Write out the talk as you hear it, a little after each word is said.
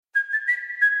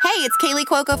Hey, it's Kaylee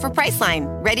Cuoco for Priceline.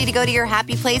 Ready to go to your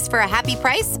happy place for a happy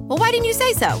price? Well, why didn't you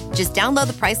say so? Just download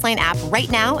the Priceline app right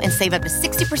now and save up to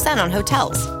 60% on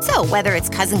hotels. So whether it's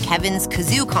Cousin Kevin's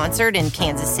Kazoo Concert in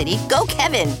Kansas City, go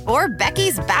Kevin, or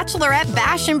Becky's Bachelorette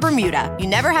Bash in Bermuda, you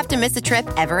never have to miss a trip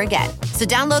ever again. So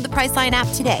download the Priceline app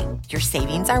today. Your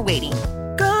savings are waiting.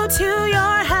 Go to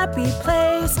your happy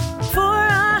place for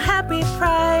a happy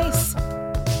price.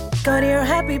 Go to your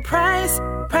happy price,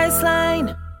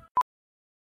 Priceline.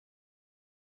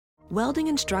 Welding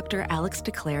instructor Alex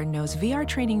DeClaire knows VR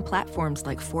training platforms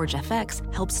like Forge FX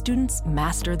help students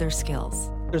master their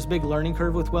skills. There's a big learning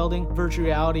curve with welding. Virtual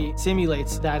reality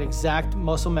simulates that exact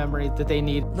muscle memory that they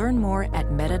need. Learn more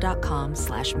at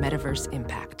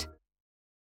meta.com/metaverseimpact.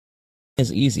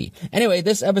 Is easy. Anyway,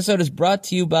 this episode is brought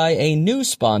to you by a new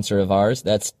sponsor of ours.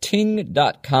 That's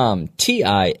Ting.com.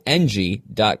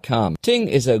 Ting.com. Ting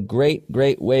is a great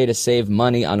way to save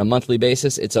money on a monthly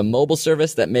basis. It's a mobile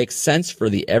service that makes sense for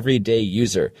the everyday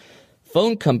user.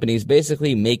 Phone companies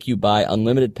basically make you buy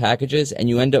unlimited packages, and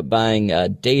you end up buying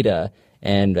data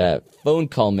and phone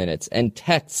call minutes and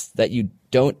texts that you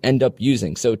don't end up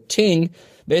using. So Ting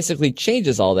basically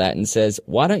changes all that and says,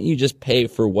 why don't you just pay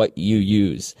for what you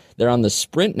use? They're on the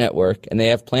Sprint network, and they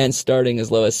have plans starting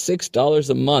as low as $6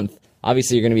 a month.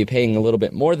 Obviously, you're going to be paying a little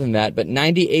bit more than that, but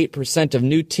 98% of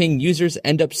new Ting users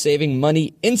end up saving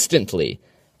money instantly.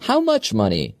 How much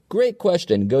money? Great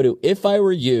question. Go to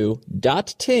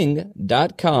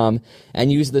ifiwereyou.ting.com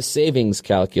and use the savings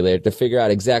calculator to figure out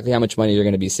exactly how much money you're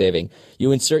going to be saving.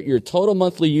 You insert your total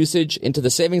monthly usage into the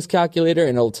savings calculator,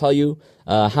 and it'll tell you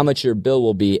how much your bill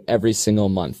will be every single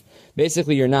month.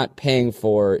 Basically, you're not paying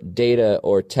for data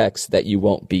or text that you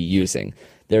won't be using.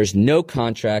 There's no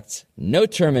contracts, no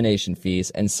termination fees,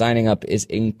 and signing up is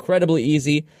incredibly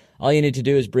easy. All you need to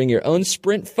do is bring your own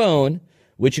Sprint phone,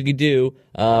 which you could do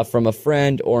from a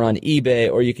friend or on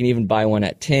eBay, or you can even buy one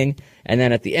at Ting. And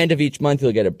then at the end of each month,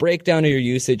 you'll get a breakdown of your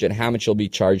usage and how much you'll be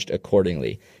charged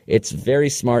accordingly. It's very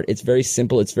smart. It's very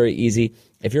simple. It's very easy.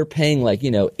 If you're paying like, $80,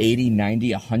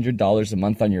 $90, $100 a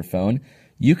month on your phone,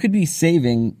 you could be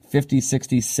saving $50,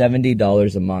 $60,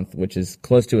 $70 a month, which is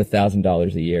close to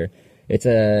 $1,000 a year. It's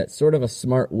a sort of a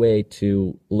smart way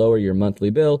to lower your monthly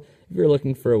bill if you're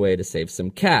looking for a way to save some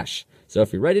cash. So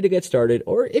if you're ready to get started,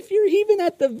 or if you're even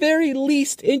at the very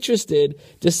least interested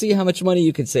to see how much money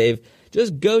you can save,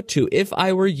 just go to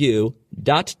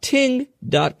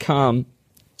ifiwereyou.ting.com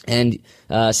and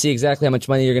see exactly how much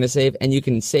money you're going to save, and you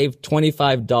can save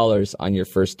 $25 on your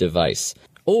first device.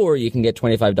 Or you can get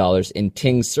 $25 in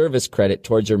Ting service credit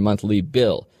towards your monthly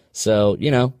bill. So,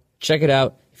 check it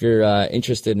out if you're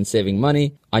interested in saving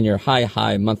money on your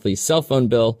high monthly cell phone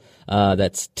bill.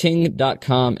 That's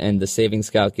Ting.com, and the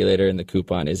savings calculator and the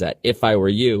coupon is at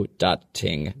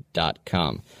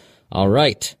ifiwereyou.ting.com. All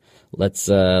right,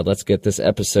 let's get this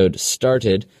episode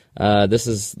started. This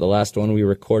is the last one we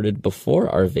recorded before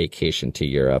our vacation to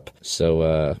Europe,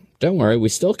 so don't worry, we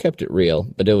still kept it real,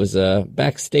 but it was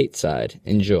back stateside.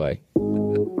 Enjoy.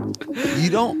 You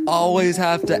don't always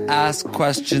have to ask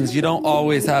questions. You don't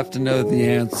always have to know the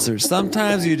answers.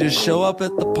 Sometimes you just show up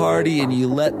at the party and you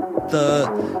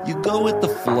go with the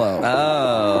flow.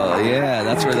 Oh, yeah,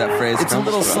 that's where that phrase comes from. It's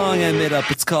a little song I made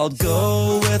up. It's called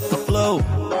Go With The Flow.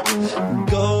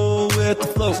 Go with the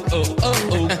flow. Oh, oh,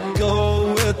 oh.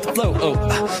 Go with the flow. Oh.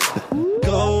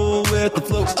 Go with the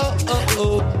flow. Oh, oh,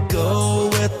 oh. Go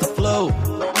with the flow.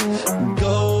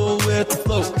 Go with the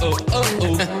flow. Oh, oh,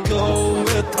 oh. Go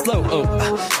with the flow. Oh.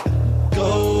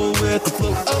 Go with the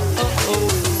flow. Oh, oh,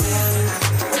 oh.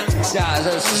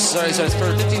 Yeah, sorry. It's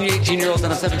for 15, 18-year-olds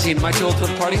and I'm 17. Am I too old for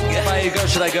the party? If I go,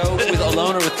 should I go with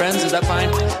alone or with friends? Is that fine?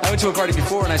 I went to a party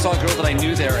before and I saw a girl that I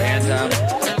knew there, and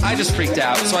I just freaked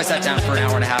out. So I sat down for an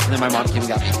hour and a half, and then my mom came and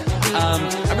got me.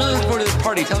 I'm really looking forward to this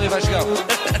party. Tell me if I should go.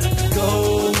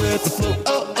 Go with the flow.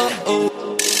 Oh, oh, oh.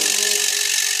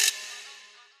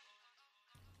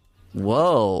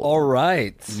 Whoa. All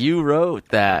right. You wrote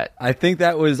that. I think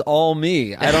that was all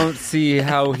me. I don't see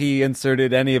how he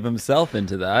inserted any of himself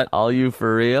into that. All you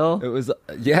for real? It was,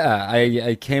 yeah,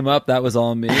 I came up, that was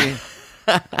all me.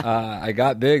 I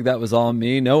got big, that was all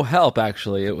me. No help,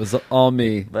 actually. It was all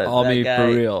me. But all me guy, for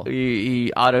real.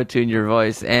 He auto-tuned your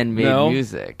voice and made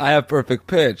music. I have perfect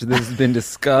pitch. This has been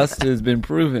discussed. It has been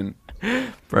proven.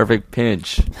 Perfect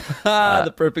pinch.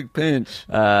 The perfect pinch.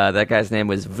 That guy's name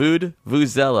was Vood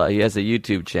Vuzela. He has a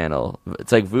YouTube channel.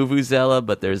 It's like Vuvuzela,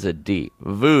 but there's a D.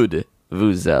 Vood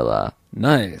Vuzela.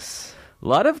 Nice. A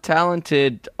lot of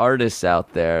talented artists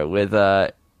out there with,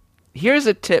 here's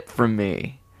a tip from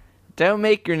me. Don't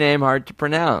make your name hard to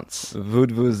pronounce.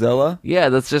 Vuvuzela? Yeah,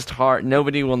 that's just hard.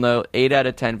 Nobody will know. 8 out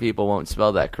of 10 people won't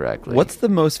spell that correctly. What's the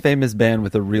most famous band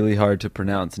with a really hard to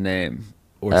pronounce name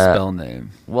or spell name?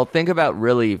 Well, think about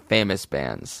really famous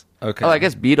bands. Okay. Oh, I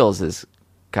guess Beatles is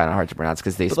kind of hard to pronounce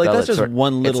because they But, spell like, that's it just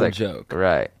one it's little like- joke.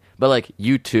 Right. But like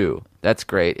U2, that's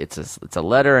great. It's a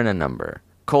letter and a number.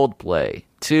 Coldplay,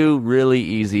 2 really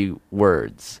easy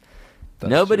words.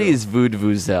 Nobody true. is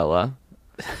Vuvuzela.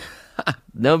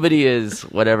 Nobody is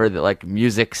whatever, like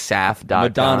musicsaf.com.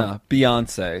 Madonna,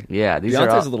 Beyonce. Yeah, these Beyonce's are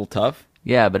all, a little tough.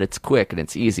 Yeah, but it's quick and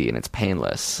it's easy and it's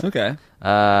painless. Okay.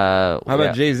 How How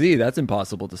about Jay-Z? That's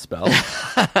impossible to spell.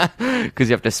 Because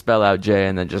you have to spell out J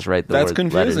and then just write the That's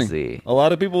word letter confusing. Z. A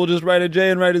lot of people will just write a J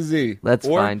and write a Z. That's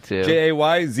or fine, too.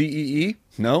 Jayzee.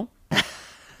 No.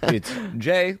 It's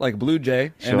J, like Blue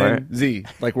Jay, and then Z,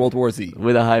 like World War Z.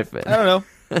 With a hyphen. I don't know.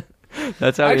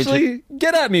 That's how he Actually,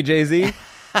 get at me, Jay-Z.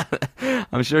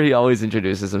 I'm sure he always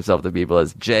introduces himself to people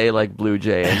as J like Blue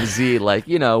Jay and Z like,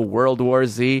 World War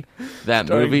Z, that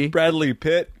Starring movie. Bradley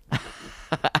Pitt.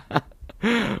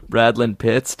 Bradley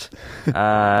Pitts.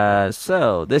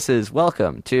 So this is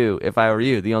Welcome to If I Were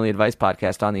You, the only advice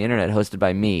podcast on the internet hosted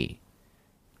by me.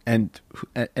 And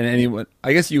anyone,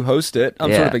 I guess you host it.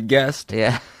 I'm sort of a guest.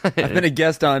 Yeah. I've been a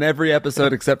guest on every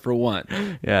episode except for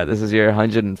one. Yeah, this is your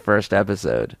 101st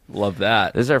episode. Love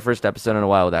that. This is our first episode in a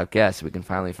while without guests. We can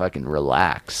finally fucking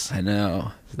relax I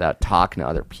know. without talking to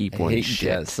other people I and hate shit.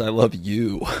 guests. I love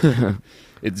you.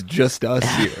 It's just us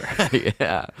here.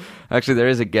 Yeah. Actually, there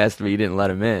is a guest, but you didn't let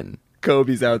him in.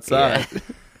 Kobe's outside.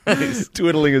 He's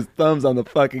twiddling his thumbs on the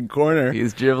fucking corner.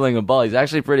 He's dribbling a ball. He's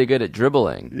actually pretty good at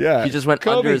dribbling. Yeah. He just went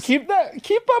Kobe, under his... keep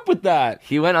up with that.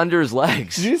 He went under his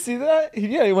legs. Did you see that?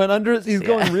 Yeah, he went under. He's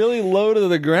going really low to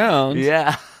the ground.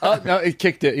 Yeah. Oh, no, he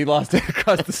kicked it. He lost it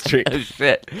across the street. Oh,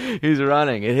 shit. He's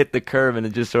running. It hit the curb and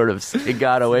it just sort of it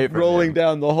got away from Rolling him.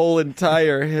 down the whole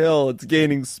entire hill. It's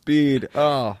gaining speed.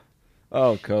 Oh,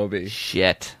 Kobe.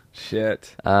 Shit.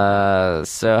 Shit. So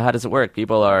how does it work?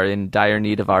 People are in dire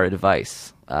need of our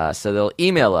advice. So they'll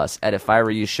email us at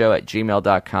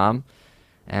ifiwereyoushow@gmail.com.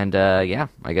 And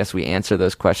I guess we answer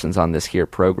those questions on this here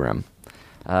program.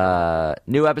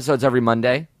 New episodes every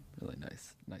Monday. Really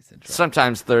nice intro.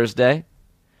 Sometimes Thursday.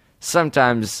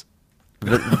 Sometimes,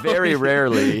 very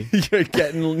rarely.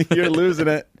 You're losing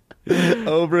it.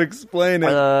 Over-explaining.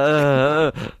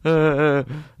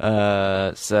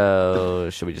 So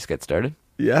should we just get started?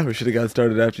 Yeah, we should have got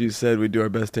started after you said we'd do our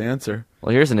best to answer.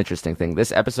 Well, here's an interesting thing.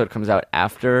 This episode comes out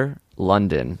after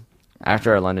London,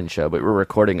 after our London show, but we're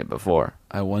recording it before.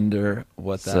 I wonder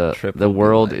what that So trip the would be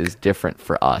world like. is different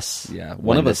for us. Yeah, when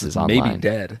one of this us is is maybe online.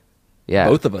 dead. Yeah,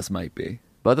 Both of us might be.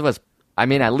 both of us. I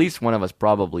mean, at least one of us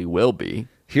probably will be.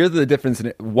 Here's the difference in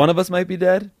it. One of us might be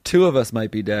dead, 2 of us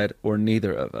might be dead, or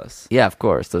neither of us. Yeah, of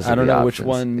course. Those are I don't the know which options.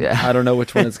 one. Yeah. I don't know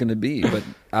which one it's going to be. But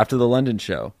after the London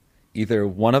show, either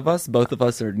one of us, both of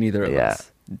us, or neither of Yeah.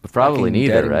 us. Probably Fucking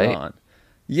neither, dead and right? gone.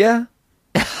 Yeah,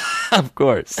 Of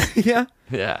course. yeah.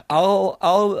 Yeah.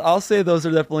 I'll say those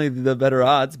are definitely the better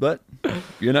odds, but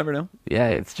you never know. Yeah,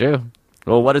 it's true.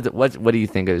 Well, what do you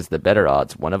think is the better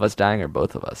odds? One of us dying or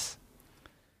both of us?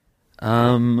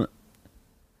 I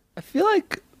feel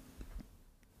like,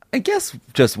 I guess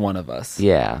just one of us.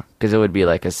 Yeah, because it would be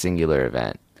like a singular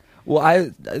event. Well,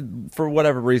 I for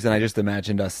whatever reason, I just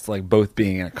imagined us like both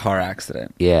being in a car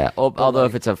accident. Yeah. Although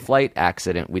if it's a flight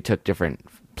accident, we took different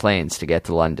planes to get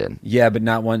to London. Yeah, but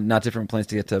not different planes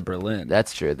to get to Berlin.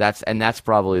 That's true. That's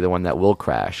probably the one that will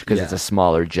crash because it's Yeah. a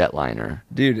smaller jetliner.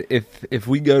 Dude, if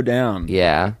we go down,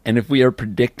 Yeah. and if we are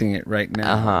predicting it right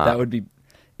now, Uh-huh. that would be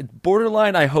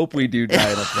borderline. I hope we do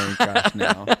die in a plane crash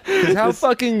now. 'Cause how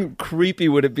fucking creepy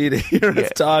would it be to hear us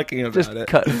talking about Just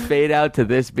it? fade out to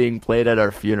this being played at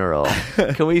our funeral.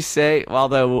 Can we say? Well,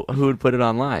 though, who would put it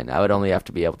online? I would only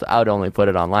put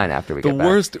it online after we The get back.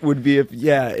 worst would be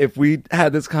if we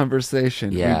had this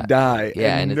conversation, Yeah. we die,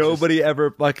 Yeah, and and it's nobody ever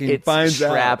fucking It's finds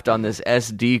trapped on this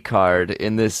SD card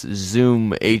in this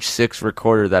Zoom H6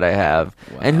 recorder that I have.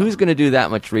 And who's going to do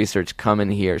that much research? Come in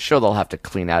here. Sure, they'll have to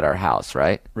clean out our house,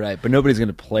 right? out. Right, but nobody's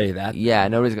gonna play that. Yeah,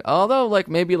 nobody's. Although, like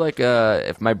maybe like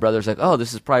if my brother's like, oh,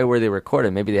 this is probably where they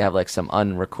recorded. Maybe they have like some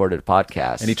unrecorded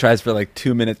podcast. And he tries for like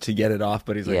 2 minutes to get it off,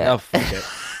 but he's like, Yeah. oh, fuck it.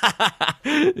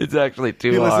 it's actually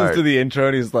too He hard. listens to the intro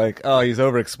and he's like, oh, he's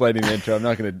over explaining the intro. I'm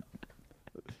not going to.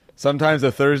 Sometimes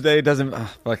a Thursday doesn't.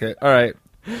 Fuck it. All right.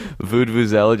 Vood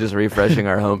Vuzela just refreshing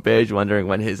our homepage, wondering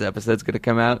when his episode's going to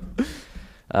come out.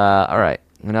 All right.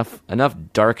 Enough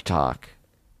dark talk.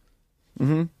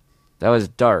 Mm-hmm. That was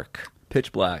dark.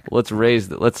 Pitch black. Let's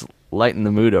lighten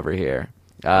the mood over here.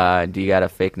 Do you got a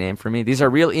fake name for me? These are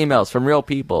real emails from real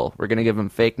people. We're going to give them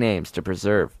fake names to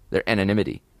preserve their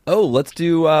anonymity. Oh, let's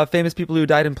do famous people who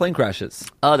died in plane crashes.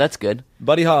 Oh, that's good.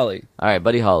 Buddy Holly. All right,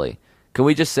 Buddy Holly. Can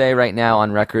we just say right now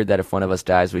on record that if one of us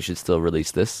dies, we should still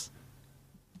release this?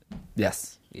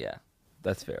 Yes, Yeah.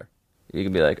 that's fair. You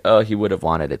can be like, oh, he would have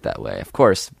wanted it that way. Of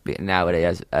course,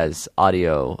 nowadays, as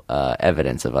audio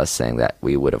evidence of us saying that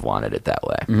we would have wanted it that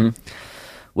way. Mm-hmm.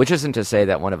 Which isn't to say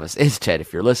that one of us is dead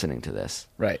if you're listening to this.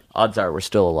 Right. Odds are we're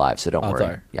still alive, so don't Odds worry.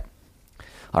 are. Yeah.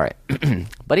 All right.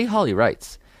 Buddy Holly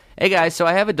writes, hey, guys, so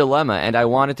I have a dilemma, and I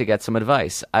wanted to get some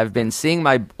advice. I've been seeing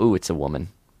my... Ooh, it's a woman.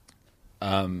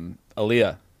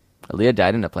 Aaliyah. Aaliyah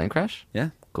died in a plane crash? Yeah.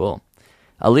 Cool.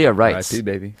 Aaliyah writes... R.I.P.,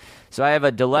 baby. So I have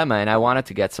a dilemma, and I wanted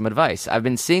to get some advice. I've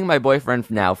been seeing my boyfriend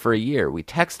now for a year. We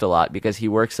text a lot because he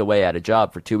works away at a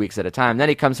job for 2 weeks at a time. Then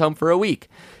he comes home for a week.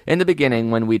 In the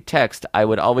beginning, when we'd text, I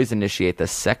would always initiate the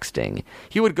sexting.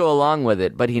 He would go along with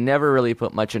it, but he never really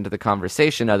put much into the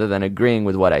conversation other than agreeing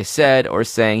with what I said or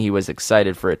saying he was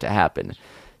excited for it to happen.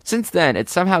 Since then, it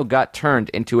somehow got turned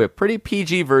into a pretty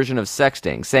PG version of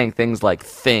sexting, saying things like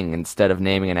thing instead of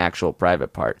naming an actual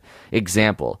private part.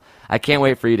 Example, I can't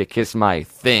wait for you to kiss my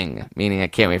thing, meaning I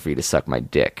can't wait for you to suck my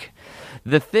dick.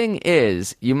 The thing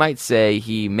is, you might say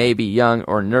he may be young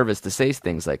or nervous to say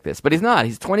things like this, but he's not.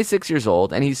 He's 26 years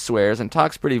old, and he swears and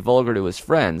talks pretty vulgar to his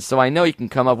friends, so I know he can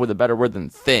come up with a better word than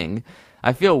thing.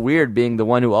 I feel weird being the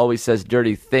one who always says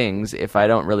dirty things if I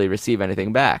don't really receive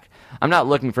anything back. I'm not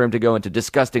looking for him to go into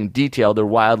disgusting, detailed, or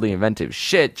wildly inventive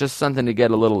shit, just something to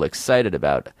get a little excited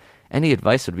about. Any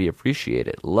advice would be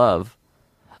appreciated. Love,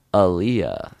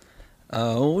 Aaliyah.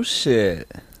 Oh,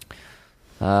 shit.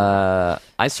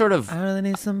 I sort of... I really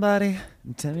need somebody.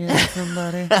 Tell me I need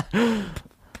somebody.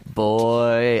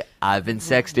 Boy, I've been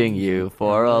sexting you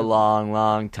for a long,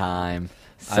 long time.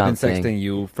 I've been sexting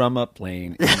you from a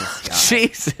plane in the sky.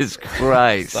 Jesus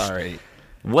Christ. Sorry.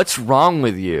 What's wrong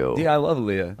with you? Yeah, I love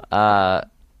Aaliyah.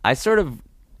 I sort of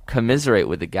commiserate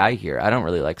with the guy here. I don't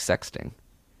really like sexting.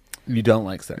 You don't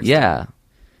like sexting? Yeah.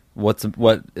 What's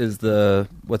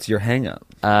your hang up?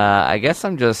 I guess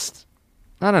I'm just...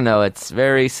 I don't know. It's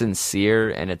very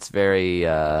sincere, and it's very...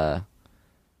 I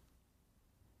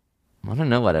don't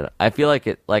know what it... I feel like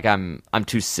it. Like I'm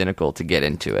too cynical to get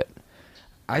into it.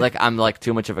 I'm like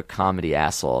too much of a comedy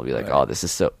asshole. I'll be like, oh, this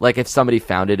is so... Like, if somebody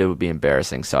found it, it would be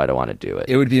embarrassing, so I don't want to do it.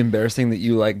 It would be embarrassing that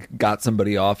you, like, got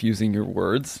somebody off using your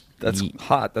words. That's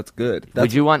hot. That's good.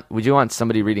 Would you want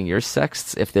somebody reading your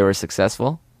sexts if they were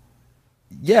successful?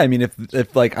 Yeah, I mean,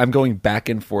 if like, I'm going back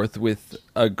and forth with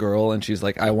a girl, and she's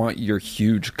like, I want your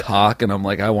huge cock, and I'm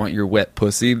like, I want your wet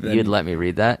pussy. Then, You'd let me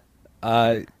read that?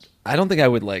 I don't think I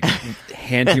would, like,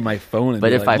 hand you my phone and but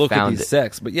be if like, I look found at these it.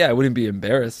 sex. But yeah, I wouldn't be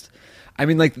embarrassed. I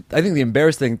mean, like, I think the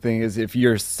embarrassing thing is if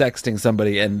you're sexting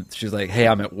somebody and she's like, hey,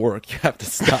 I'm at work, you have to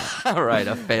stop. All right,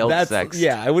 a failed sex.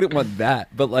 Yeah, I wouldn't want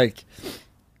that. But, like,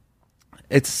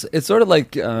 it's sort of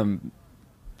like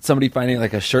somebody finding,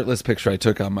 like, a shirtless picture I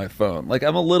took on my phone. Like,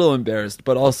 I'm a little embarrassed,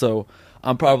 but also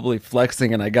I'm probably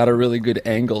flexing and I got a really good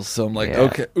angle. So I'm like,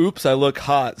 okay, oops, I look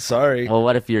hot. Sorry. Well,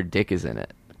 what if your dick is in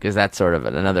it? Because that's sort of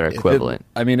another equivalent.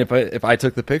 If I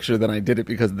took the picture, then I did it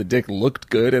because the dick looked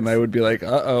good, and I would be like,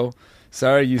 uh-oh.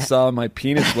 Sorry, you saw my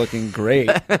penis looking great.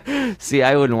 See,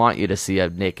 I wouldn't want you to see a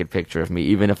naked picture of me,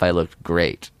 even if I looked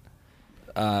great.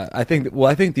 I think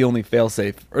the only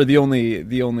failsafe, or the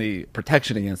only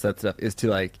protection against that stuff is to,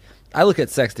 like, I look at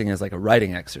sexting as like a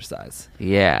writing exercise.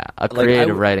 Yeah, a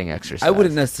creative writing exercise. I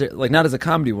wouldn't necessarily, like, not as a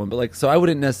comedy one, but like, so I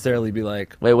wouldn't necessarily be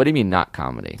like, wait, what do you mean not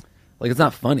comedy? Like, it's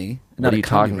not funny. What are you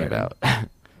talking about?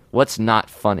 What's not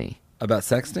funny? About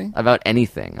sexting? About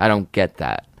anything. I don't get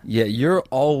that. Yeah, you're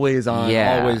always on,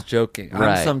 always joking.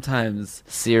 Right. I'm sometimes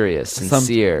serious,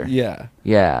 sincere.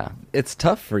 Yeah. It's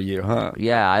tough for you, huh?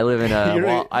 Yeah, I live in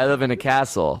I live in a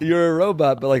castle. You're a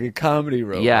robot, but like a comedy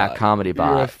robot. Yeah, comedy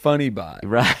bot. You're a funny bot.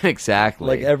 Right, exactly.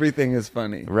 Like, everything is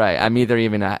funny. Right. I'm either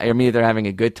having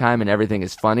a good time and everything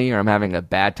is funny, or I'm having a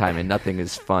bad time and nothing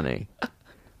is funny.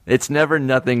 It's never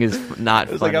nothing is not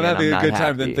funny. It's like I'm having a good time,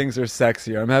 happy. then things are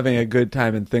sexier. I'm having a good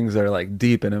time and things are like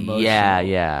deep and emotional.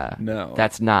 Yeah. No.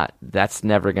 That's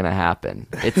never going to happen.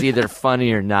 It's either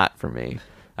funny or not for me.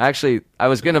 Actually, I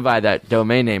was going to buy that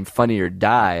domain name Funny or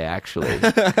Die, actually,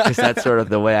 because that's sort of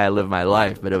the way I live my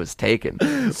life, but it was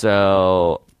taken.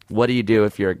 So what do you do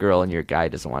if you're a girl and your guy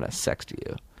doesn't want to sext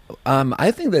you? I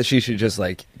think that she should just,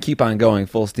 like, keep on going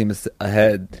full steam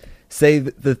ahead. Say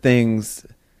the things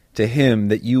to him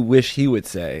that you wish he would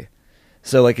say.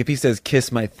 So, like, if he says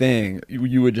kiss my thing,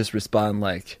 you would just respond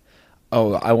like,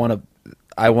 oh, I want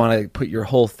to put your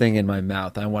whole thing in my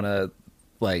mouth. I want to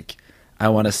I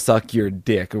want to suck your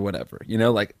dick or whatever, you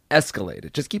know, like escalate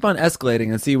it. Just keep on escalating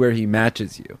and see where he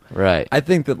matches you. Right. I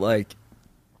think that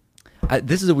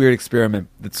this is a weird experiment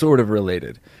that's sort of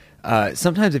related.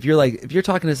 Sometimes if you're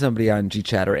talking to somebody on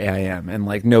GChat or AIM and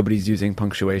like nobody's using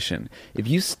punctuation, if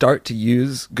you start to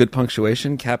use good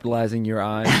punctuation, capitalizing your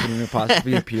I, putting an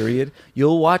apostrophe, a period,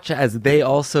 you'll watch as they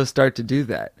also start to do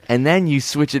that. And then you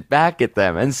switch it back at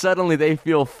them, and suddenly they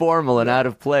feel formal and out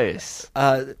of place.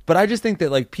 But I just think that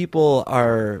like people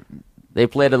are, They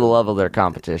play to the level of their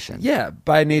competition. yeah,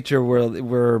 by nature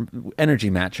we're energy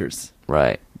matchers.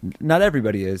 Right. Not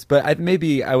everybody is, but I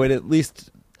would at least.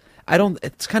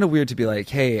 It's kind of weird to be like,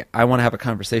 hey, I want to have a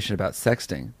conversation about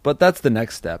sexting, but that's the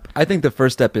next step. I think the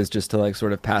first step is just to like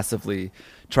sort of passively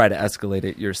try to escalate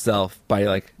it yourself by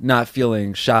like not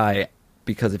feeling shy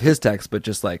because of his text, but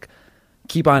just like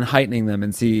keep on heightening them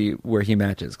and see where he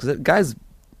matches. Because guys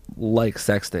like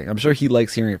sexting. I'm sure he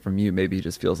likes hearing it from you. Maybe he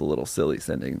just feels a little silly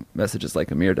sending messages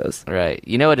like Amir does. Right.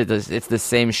 You know what it is? It's the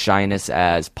same shyness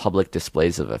as public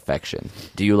displays of affection.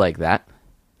 Do you like that?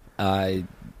 I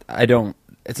don't.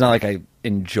 It's not like I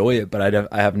enjoy it, but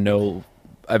I have no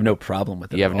problem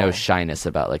with it. You have at no all. shyness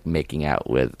about like making out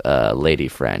with a lady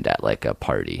friend at like a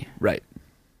party. Right.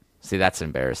 See, that's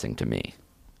embarrassing to me.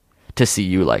 To see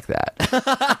you like that.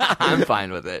 I'm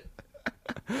fine with it.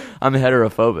 I'm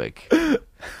heterophobic.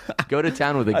 Go to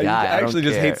town with a guy. I actually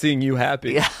don't just care. hate seeing you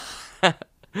happy.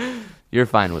 You're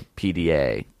fine with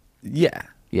PDA. Yeah.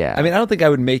 Yeah. I mean, I don't think I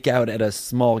would make out at a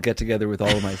small get together with all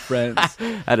of my friends,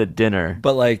 At a dinner.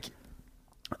 but like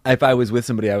if I was with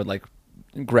somebody, I would like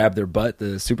grab their butt at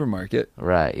the supermarket.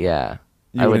 Right, yeah.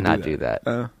 You I would wouldn't not do that.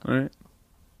 Oh, all right.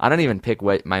 I don't even pick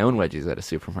my own wedgies at a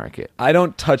supermarket. I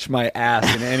don't touch my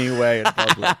ass in any way in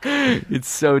public. It's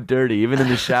so dirty. Even in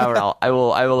the shower, I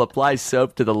will apply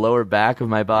soap to the lower back of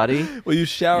my body. Well, you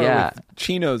shower Yeah. with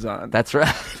chinos on. That's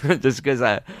right. Just because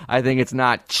I think it's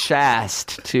not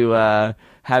chaste to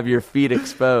have your feet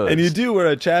exposed. And you do wear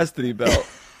a chastity belt.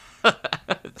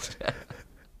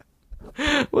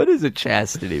 What is a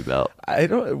chastity belt? I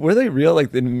don't. Were they real?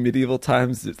 Like in medieval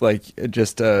times, it's like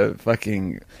just a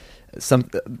fucking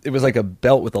It was like a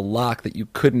belt with a lock that you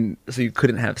couldn't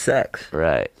have sex.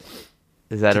 Right.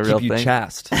 Is that To a real keep you thing?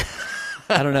 chaste.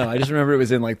 I don't know. I just remember it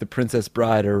was in like The Princess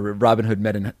Bride or Robin Hood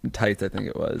Men in Tights. I think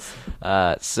it was.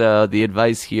 So the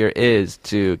advice here is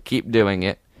to keep doing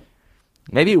it.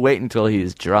 Maybe wait until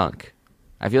he's drunk.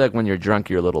 I feel like when you're drunk,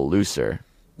 you're a little looser,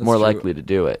 more true. likely to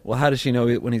do it. Well, how does she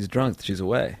know when he's drunk that she's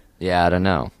away? Yeah, I don't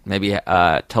know. Maybe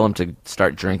tell him to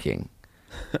start drinking.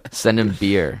 Send him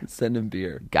beer. Send him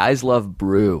beer. Guys love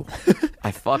brew.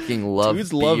 I fucking love Dudes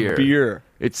beer. love beer.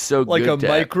 It's so Like good. a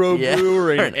micro brew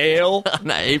or an ale?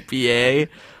 An APA,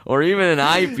 or even an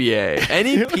IPA.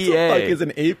 Any What PA. the fuck is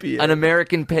an APA? An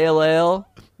American Pale Ale.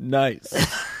 Nice.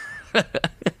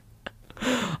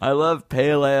 I love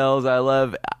pale ales. I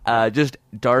love just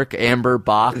dark amber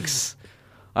box.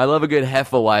 I love a good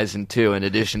Hefeweizen too, in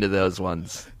addition to those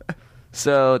ones.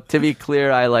 So, to be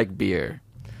clear, I like beer.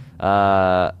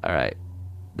 All right.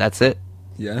 That's it.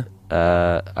 Yeah.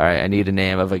 All right. I need a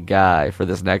name of a guy for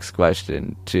this next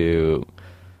question to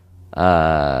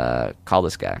call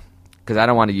this guy. Because I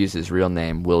don't want to use his real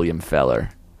name, William Feller.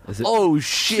 Oh,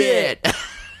 shit!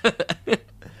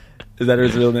 Is that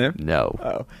his real name? No.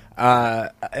 Oh.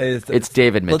 It's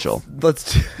David Mitchell.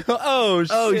 Let's do, oh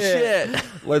shit. Oh, shit.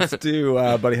 Let's do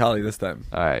Buddy Holly this time.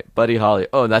 All right. Buddy Holly.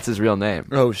 Oh, that's his real name.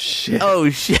 Oh shit. Oh,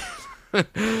 shit. All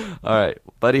right.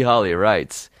 Buddy Holly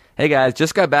writes, "Hey guys,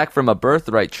 just got back from a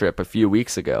birthright trip a few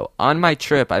weeks ago. On my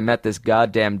trip, I met this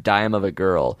goddamn dime of a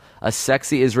girl, a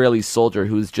sexy Israeli soldier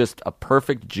who's just a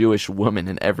perfect Jewish woman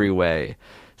in every way.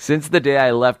 Since the day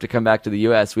I left to come back to the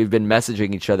U.S., we've been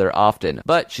messaging each other often,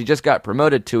 but she just got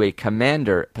promoted to a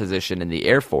commander position in the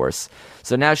Air Force,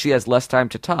 so now she has less time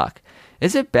to talk.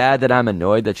 Is it bad that I'm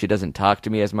annoyed that she doesn't talk to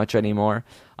me as much anymore?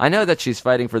 I know that she's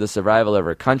fighting for the survival of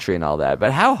her country and all that,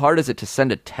 but how hard is it to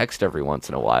send a text every once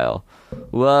in a while?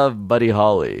 Love, Buddy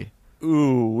Holly."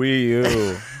 Ooh wee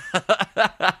ooh.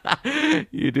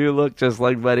 You do look just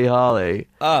like Buddy Holly.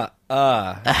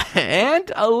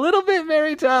 And a little bit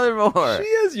Mary Tyler Moore. She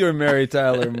is your Mary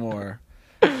Tyler Moore.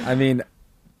 I mean,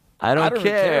 I don't really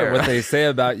care what they say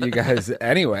about you guys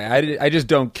anyway. I just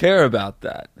don't care about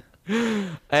that.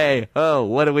 Hey, oh,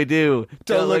 what do we do?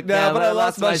 Don't look now, but I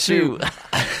lost my shoe.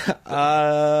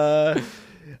 I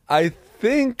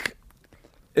think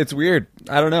it's weird.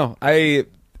 I don't know.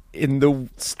 In the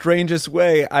strangest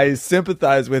way, I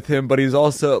sympathize with him, but he's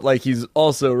also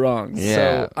wrong. Yeah.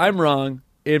 So I'm wrong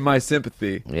in my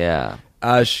sympathy. Yeah.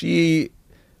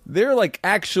 They're like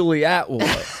actually at war.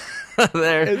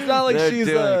 It's not like they're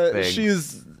doing things.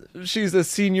 she's she's a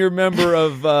senior member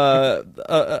of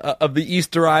the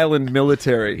Easter Island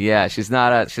military. Yeah, she's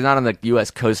not on the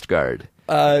U.S. Coast Guard.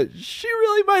 She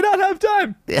really might not have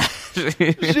time. Yeah,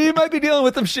 She might be dealing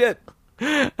with some shit.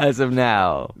 as of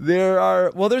now. There's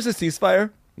a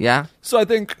ceasefire. Yeah, So I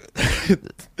think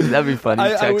that'd be funny.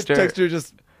 I would text her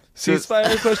just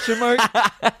ceasefire question mark.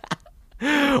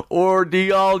 Or do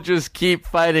y'all just keep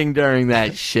fighting during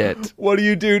that shit? What do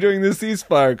you do during the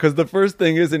ceasefire? Because the first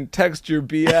thing isn't text your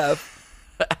BF.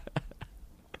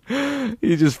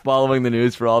 You're just following the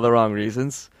news for all the wrong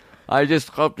reasons. I just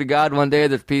hope to God one day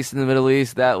there's peace in the Middle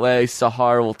East. That way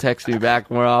Sahar will text me back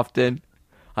more often.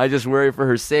 I just worry for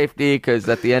her safety because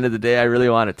at the end of the day, I really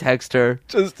want to text her.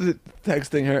 Just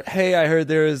texting her, hey, I heard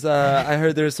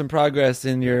there's some progress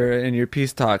in your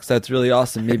peace talks. That's really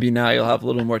awesome. Maybe now you'll have a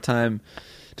little more time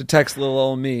to text little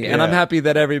old me. And I'm happy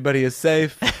that everybody is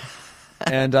safe.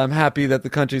 And I'm happy that the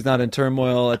country's not in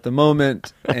turmoil at the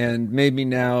moment. And maybe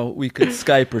now we could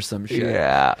Skype or some shit.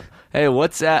 Yeah. Hey,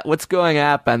 what's going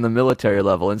up on the military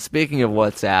level? And speaking of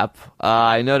WhatsApp,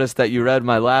 I noticed that you read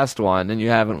my last one and you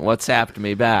haven't WhatsApped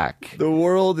me back. The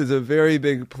world is a very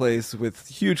big place with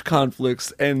huge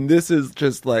conflicts, and this is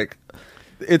just like,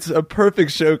 it's a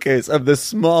perfect showcase of the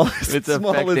smallest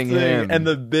affecting thing him. and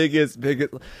the biggest,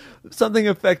 something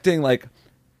affecting like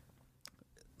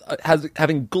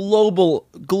having global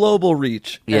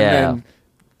reach. Yeah. And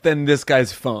then this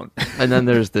guy's phone. And then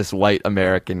there's this white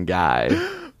American guy.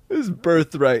 His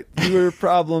birthright. Your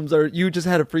problems are, you just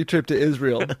had a free trip to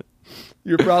Israel.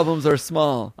 Your problems are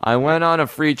small. I went on a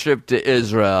free trip to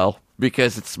Israel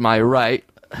because it's my right,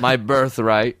 my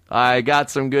birthright. I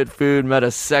got some good food, met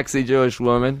a sexy Jewish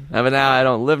woman, but now I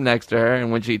don't live next to her,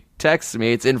 and when she texts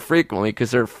me, it's infrequently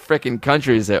because her frickin'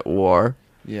 country's at war.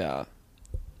 Yeah.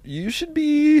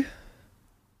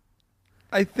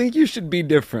 I think you should be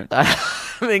different.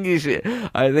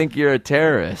 I think you're a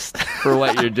terrorist for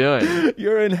what you're doing.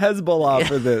 You're in Hezbollah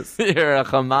for this. You're a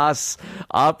Hamas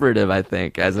operative, I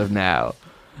think, as of now.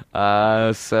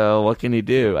 So what can you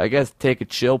do? I guess take a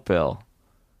chill pill.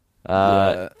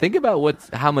 Think about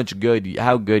how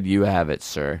good you have it,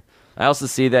 sir. I also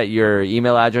see that your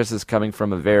email address is coming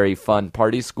from a very fun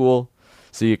party school,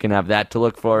 so you can have that to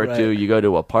look forward to. You go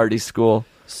to a party school.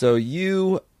 So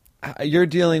you're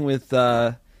dealing with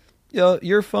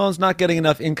your phone's not getting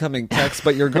enough incoming texts,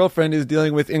 but your girlfriend is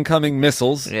dealing with incoming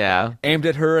missiles aimed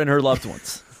at her and her loved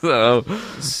ones.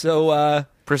 So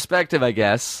perspective, I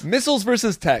guess. Missiles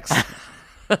versus texts.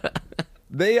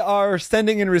 They are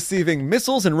sending and receiving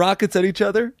missiles and rockets at each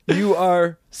other. You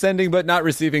are sending but not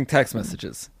receiving text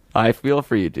messages. I feel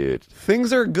for you, dude.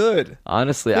 Things are good.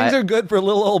 Honestly, things are good for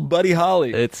little old Buddy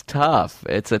Holly. It's tough.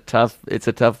 It's a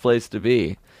tough place to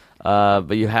be.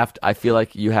 But I feel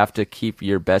like you have to keep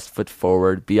your best foot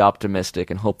forward, be optimistic,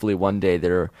 and hopefully one day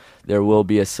there will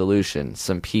be a solution,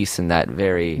 some peace in that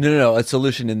very... No, a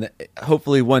solution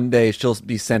hopefully one day she'll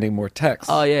be sending more texts.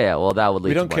 Oh, yeah, well, that would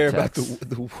lead to more We don't care texts. about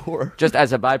the war. Just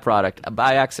as a byproduct,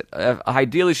 by accident,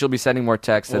 ideally she'll be sending more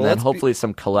texts, and then hopefully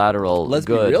some collateral Let's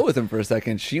good. be real with him for a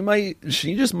second. She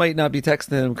just might not be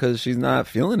texting him because she's not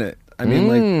feeling it. I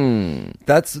mean, like,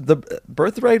 that's the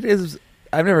birthright is...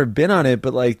 I've never been on it,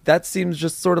 but like that seems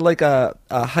just sort of like a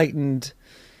heightened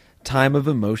time of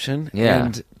emotion. Yeah.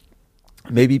 And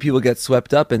maybe people get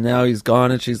swept up and now he's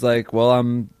gone and she's like,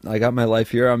 well, I got my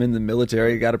life here. I'm in the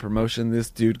military. Got a promotion. This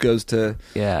dude goes to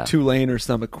Tulane or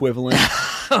some equivalent.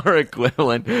 Or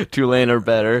equivalent. Tulane or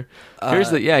better.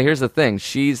 Here's the thing.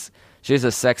 She's a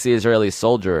sexy Israeli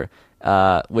soldier.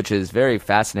 Which is very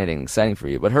fascinating and exciting for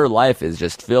you. But her life is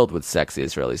just filled with sexy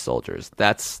Israeli soldiers.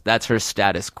 That's her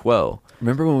status quo.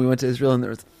 Remember when we went to Israel and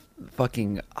there was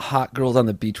fucking hot girls on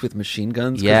the beach with machine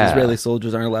guns? Yeah. Because Israeli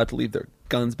soldiers aren't allowed to leave their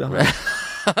guns behind.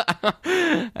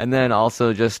 And then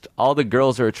also just all the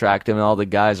girls are attractive and all the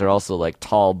guys are also like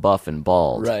tall, buff, and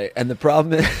bald. Right. And the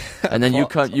problem is... And then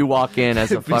you walk in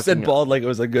as a fucking... You said bald like it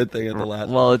was a good thing at the last.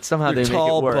 Well, it's somehow You're they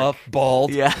tall, make it work. buff,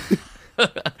 bald. Yeah.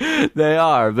 They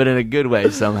are, but in a good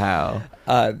way somehow.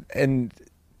 And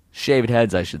shaved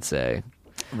heads, I should say.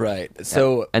 Right.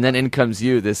 So, and then in comes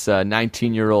you, this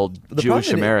 19-year-old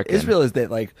Jewish American. Israel is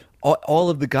that like all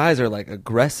of the guys are like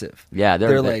aggressive. Yeah,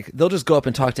 they're like they'll just go up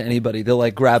and talk to anybody. They'll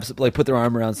like put their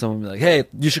arm around someone and be like, "Hey,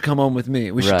 you should come home with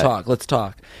me. We should talk. Let's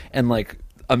talk." And like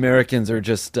Americans are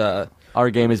just our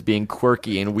game is being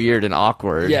quirky and weird and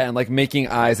awkward. Yeah, and like making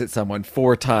eyes at someone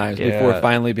 4 times before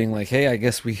finally being like, hey, I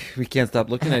guess we can't stop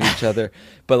looking at each other.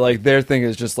 But like their thing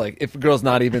is just like, if a girl's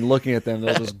not even looking at them,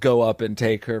 they'll just go up and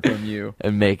take her from you.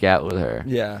 And make out with her.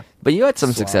 Yeah. But you had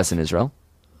some success in Israel.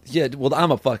 Yeah, well,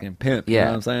 I'm a fucking pimp. You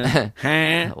know what I'm saying?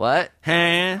 Huh? What?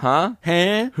 Huh? Huh?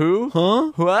 Huh? Who?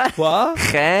 Huh? What? What?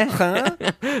 Huh?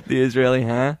 The Israeli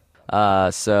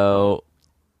huh? So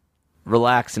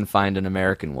relax and find an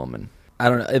American woman. I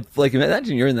don't know. If, like,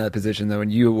 imagine you're in that position, though,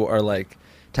 and you are, like,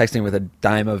 texting with a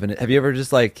dime of an... Have you ever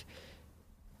just, like,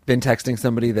 been texting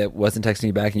somebody that wasn't texting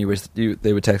you back and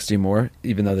they would text you more,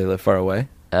 even though they live far away?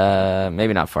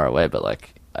 Maybe not far away, but,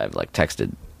 like, I've, like,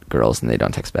 texted girls and they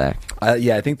don't text back.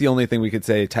 Yeah, I think the only thing we could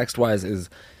say text-wise is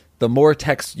the more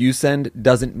text you send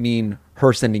doesn't mean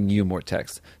her sending you more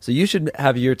text. So you should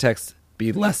have your texts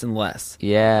be less and less.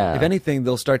 Yeah. If anything,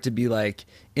 they'll start to be like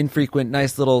infrequent,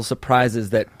 nice little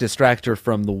surprises that distract her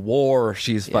from the war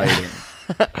she's fighting.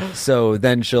 So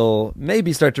then she'll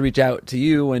maybe start to reach out to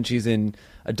you when she's in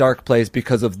a dark place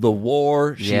because of the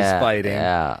war she's fighting.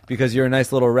 Yeah. Because you're a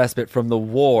nice little respite from the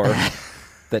war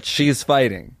that she's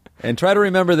fighting. And try to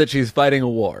remember that she's fighting a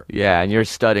war. Yeah, and you're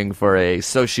studying for a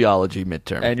sociology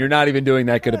midterm. And you're not even doing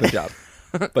that good of a job.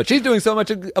 But she's doing so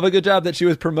much of a good job that she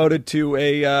was promoted to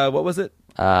a, what was it?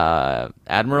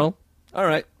 Admiral? All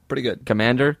right, pretty good.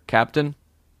 Commander? Captain?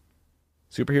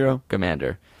 Superhero?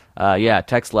 Commander. Yeah,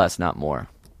 text less, not more.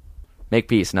 Make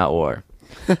peace, not war.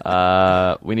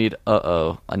 We need,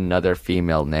 another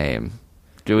female name.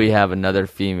 Do we have another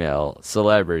female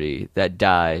celebrity that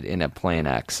died in a plane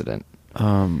accident?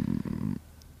 Wasn't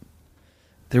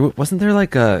there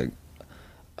like a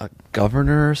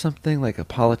governor or something, like a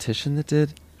politician that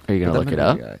did? Are you going to look it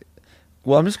up?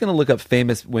 Well, I'm just going to look up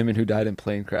famous women who died in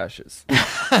plane crashes.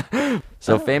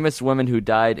 So famous women who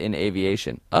died in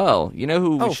aviation. Oh, you know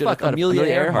who we should have thought of? Amelia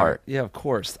Earhart. Yeah, of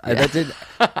course. I let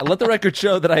the record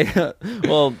show that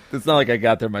well, it's not like I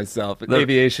got there myself.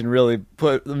 Aviation really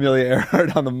put Amelia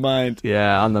Earhart on the mind.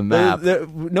 Yeah, on the map.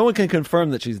 No one can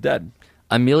confirm that she's dead.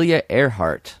 Amelia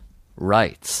Earhart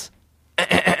writes,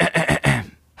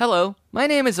 Hello, my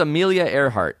name is Amelia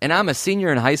Earhart, and I'm a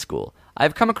senior in high school.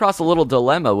 I've come across a little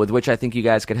dilemma with which I think you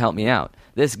guys could help me out.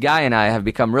 This guy and I have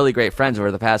become really great friends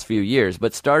over the past few years,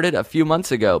 but starting a few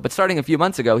months ago,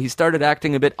 he started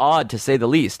acting a bit odd, to say the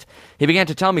least. He began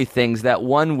to tell me things that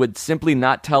one would simply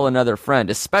not tell another friend,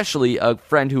 especially a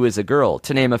friend who is a girl,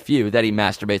 to name a few, that he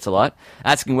masturbates a lot,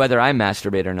 asking whether I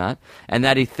masturbate or not, and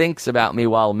that he thinks about me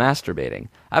while masturbating.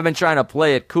 I've been trying to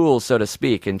play it cool, so to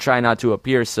speak, and try not to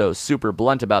appear so super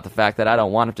blunt about the fact that I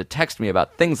don't want him to text me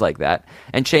about things like that,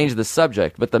 and change the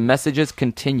subject, but the messages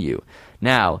continue.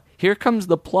 Now, here comes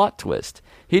the plot twist.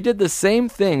 He did the same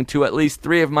thing to at least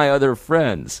 3 of my other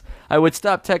friends. I would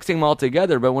stop texting him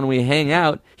altogether, but when we hang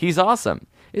out, he's awesome.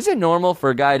 Is it normal for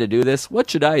a guy to do this? What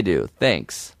should I do?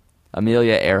 Thanks.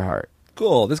 Amelia Earhart.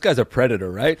 Cool. This guy's a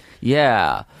predator, right?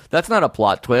 Yeah. That's not a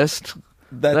plot twist.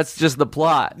 That's just the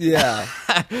plot. Yeah.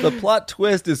 The plot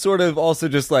twist is sort of also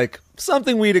just like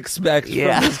something we'd expect from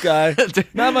this guy.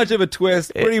 Not much of a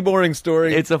twist. Pretty boring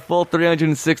story. It's a full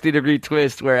 360-degree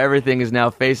twist where everything is now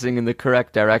facing in the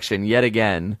correct direction yet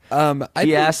again.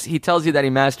 He tells you that he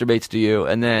masturbates to you,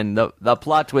 and then the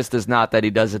plot twist is not that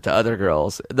he does it to other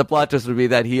girls. The plot twist would be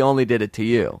that he only did it to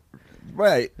you.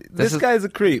 Right. This guy's a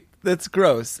creep. That's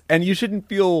gross. And you shouldn't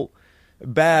feel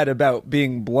bad about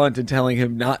being blunt and telling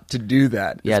him not to do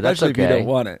that. Yeah, especially that's okay. if you don't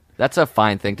want it. That's a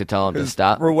fine thing to tell him to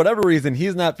stop. For whatever reason,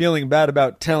 he's not feeling bad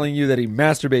about telling you that he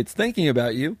masturbates thinking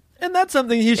about you, and that's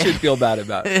something he should feel bad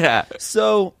about. Yeah.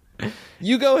 So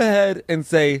you go ahead and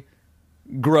say,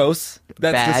 gross.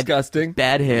 That's disgusting.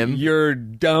 Bad him. You're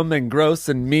dumb and gross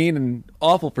and mean and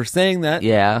awful for saying that.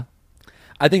 Yeah.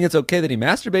 I think it's okay that he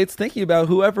masturbates thinking about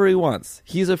whoever he wants.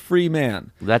 He's a free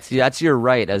man. That's your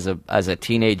right as a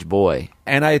teenage boy.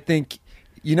 And I think,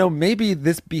 maybe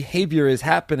this behavior is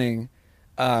happening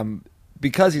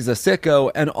because he's a sicko,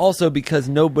 and also because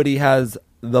nobody has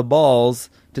the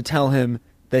balls to tell him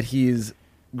that he's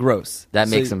gross. That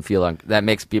makes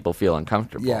people feel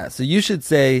uncomfortable. Yeah, so you should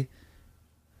say,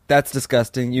 that's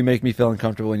disgusting. You make me feel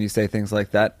uncomfortable when you say things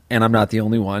like that, and I'm not the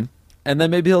only one. And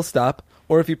then maybe he'll stop.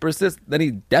 Or if he persists, then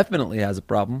he definitely has a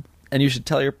problem, and you should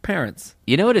tell your parents.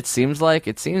 You know what it seems like?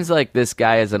 It seems like this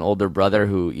guy has an older brother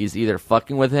who is either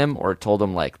fucking with him or told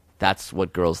him, like, that's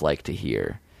what girls like to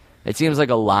hear. It seems like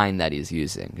a line that he's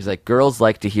using. He's like, girls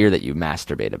like to hear that you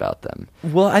masturbate about them.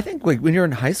 Well, I think like when you're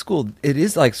in high school, it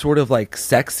is like sort of like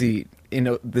sexy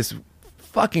in this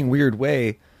fucking weird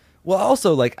way. Well,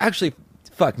 also like actually,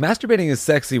 masturbating is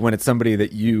sexy when it's somebody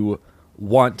that you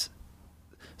want.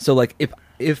 So like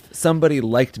if somebody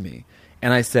liked me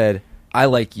and I said, I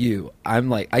like you, I'm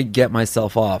like, I get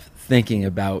myself off thinking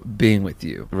about being with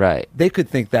you. Right. They could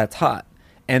think that's hot.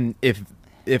 And if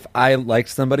I liked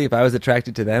somebody, if I was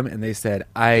attracted to them and they said,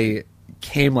 I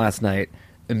came last night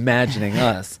imagining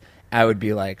us, I would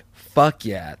be like, fuck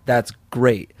yeah, that's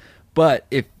great. But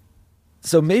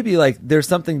maybe like there's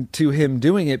something to him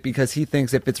doing it because he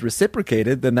thinks if it's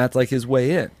reciprocated, then that's like his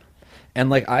way in. And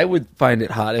like I would find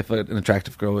it hot if an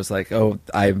attractive girl was like, "Oh,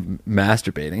 I'm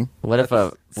masturbating." What if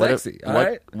sexy?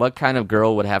 What kind of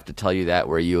girl would have to tell you that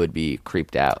where you would be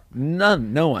creeped out?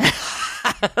 None, no one.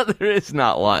 There is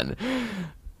not one.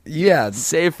 Yeah,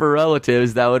 Save for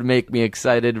relatives, that would make me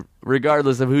excited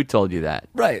regardless of who told you that.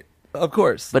 right. Of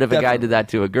course. But if a guy definitely. did that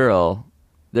to a girl,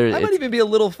 I might even be a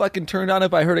little fucking turned on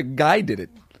if I heard a guy did it.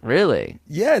 really?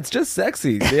 Yeah, it's just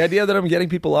sexy. The idea that I'm getting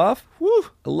people off, woo,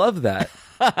 I love that.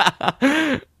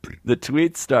 The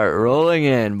tweets start rolling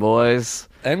in, boys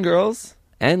And girls,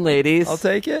 and ladies. I'll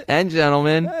take it. And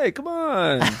gentlemen. Hey, come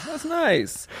on. That's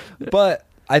nice. But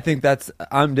I think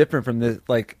I'm different from this.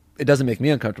 Like, it doesn't make me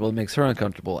uncomfortable. It makes her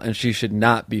uncomfortable. And she should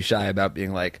not be shy about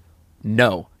being like,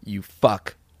 no, you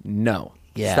fuck. No.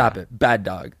 Yeah. Stop it. Bad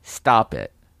dog. Stop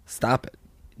it. Stop it.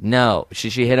 No.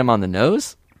 Should she hit him on the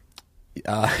nose? Hit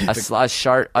him on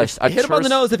the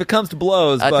nose if it comes to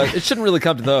blows, but it shouldn't really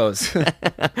come to those.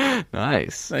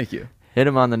 Nice. Thank you. Hit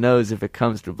him on the nose if it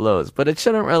comes to blows, but it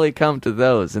shouldn't really come to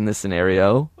those in this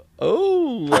scenario.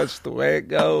 Oh, that's the way it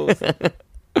goes. So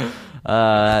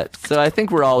I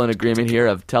think we're all in agreement here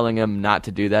of telling him not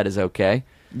to do that is okay.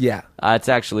 Yeah. It's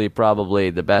actually probably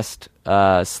the best /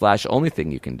 only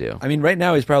thing you can do. I mean, right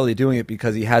now he's probably doing it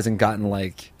because he hasn't gotten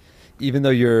like, even though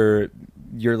you're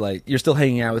still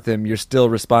hanging out with him, you're still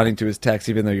responding to his texts,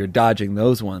 even though you're dodging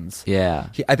those ones. Yeah.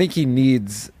 I think he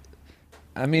needs.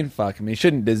 I mean, fuck him. He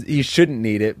shouldn't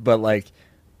need it, but like,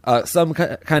 some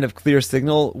kind of clear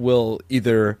signal will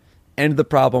either end the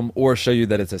problem or show you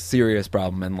that it's a serious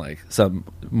problem and like some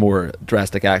more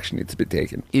drastic action needs to be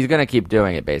taken. He's gonna keep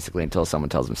doing it basically until someone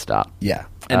tells him stop. Yeah,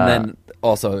 and then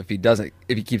also if he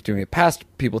keeps doing it past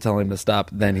people telling him to stop,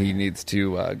 then he needs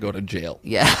to go to jail.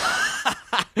 Yeah.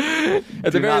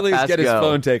 At the very least, get his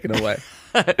phone taken away.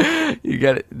 You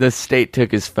get it. The state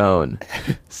took his phone.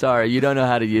 Sorry, you don't know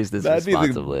how to use this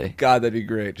responsibly. God, that'd be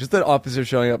great. Just an officer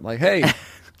showing up like, hey,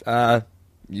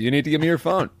 you need to give me your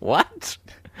phone. What?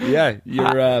 Yeah,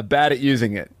 you're bad at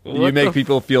using it. You make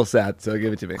people feel sad, so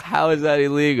give it to me. How is that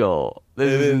illegal?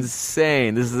 This is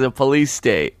insane. This is a police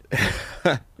state.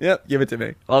 Yep, give it to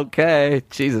me. Okay,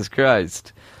 Jesus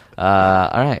Christ. All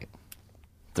right.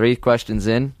 3 questions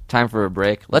in. Time for a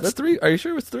break. That's 3? Are you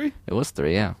sure it was 3? It was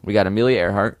 3, yeah. We got Amelia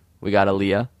Earhart, we got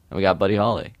Aaliyah, and we got Buddy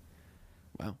Holly.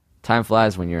 Wow. Time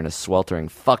flies when you're in a sweltering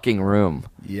fucking room.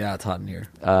 Yeah, it's hot in here.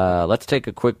 Let's take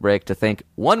a quick break to thank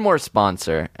one more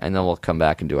sponsor, and then we'll come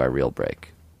back and do our real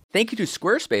break. Thank you to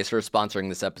Squarespace for sponsoring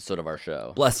this episode of our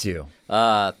show. Bless you. Did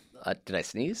I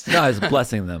sneeze? No, I was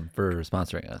blessing them for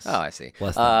sponsoring us. Oh, I see.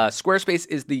 Bless them. Squarespace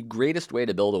is the greatest way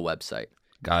to build a website.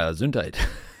 Gesundheit.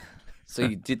 So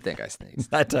you did think I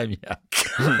sneezed. That time, yeah.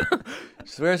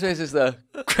 Squarespace is the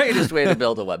greatest way to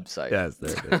build a website. Yes,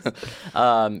 there it is.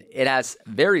 It has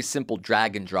very simple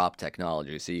drag and drop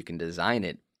technology, so you can design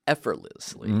it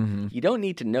effortlessly. Mm-hmm. You don't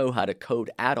need to know how to code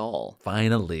at all.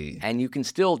 Finally. And you can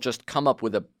still just come up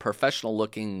with a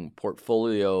professional-looking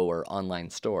portfolio or online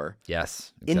store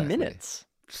Yes. in exactly. minutes.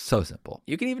 So simple.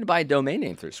 You can even buy a domain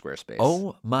name through Squarespace.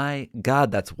 Oh my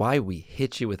God. That's why we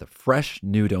hit you with a fresh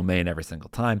new domain every single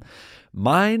time.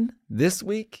 Mine this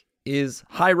week is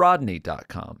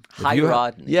hirodney.com.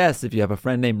 Rodney. Yes, if you have a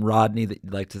friend named Rodney that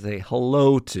you'd like to say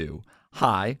hello to,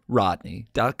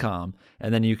 hirodney.com.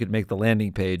 And then you could make the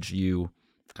landing page you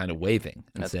kind of waving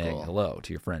and That's saying cool. hello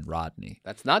to your friend Rodney.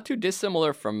 That's not too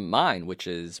dissimilar from mine, which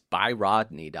is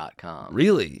buyrodney.com.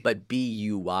 Really? But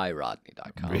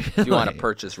buyrodney.com. Really? If you want to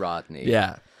purchase Rodney.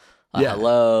 Yeah. A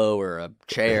hello or a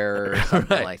chair or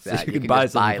something Right. like So that. you can buy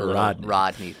just something buy for little Rodney.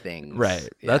 Rodney things. Right.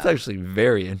 That's Yeah. actually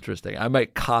very interesting. I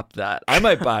might cop that. I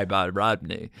might buy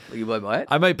Rodney. You buy what?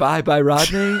 I might buy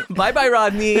Rodney. Bye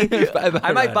Rodney. Bye-bye,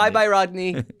 I might buy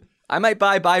Rodney. I might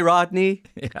buy Rodney.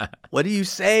 Yeah. What are you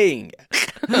saying?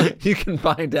 You can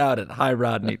find out at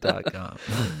hirodney.com.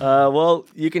 Well,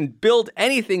 you can build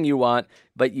anything you want,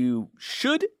 but you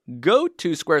should go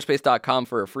to squarespace.com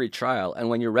for a free trial. And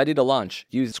when you're ready to launch,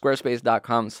 use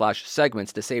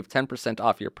squarespace.com/segments to save 10%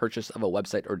 off your purchase of a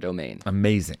website or domain.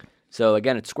 Amazing. So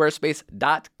again, it's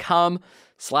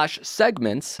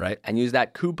squarespace.com/segments, Right. And use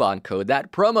that coupon code,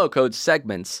 that promo code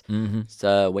segments.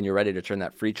 So when you're ready to turn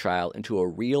that free trial into a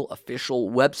real official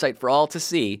website for all to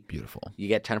see, Beautiful. you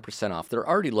get 10% off. They're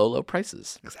already low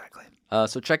prices. Exactly.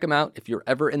 So check them out. If you're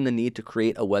ever in the need to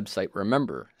create a website,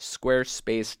 remember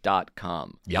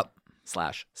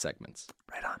squarespace.com/segments.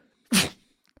 Right on.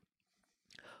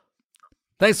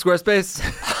 Thanks, Squarespace.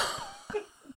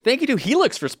 Thank you to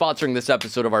Helix for sponsoring this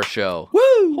episode of our show.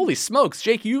 Woo! Holy smokes,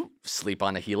 Jake, you sleep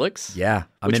on a Helix. Yeah,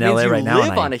 I'm Which in means LA you right now.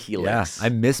 live on a Helix. Yeah, I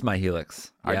miss my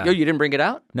Helix. Yeah. You didn't bring it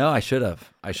out? No, I should have.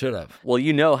 Well,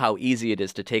 you know how easy it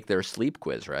is to take their sleep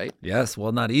quiz, right? Yes,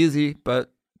 well, not easy,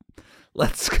 but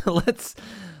let's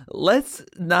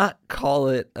not call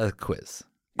it a quiz.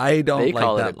 I don't They like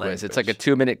call that it a quiz. It's language. like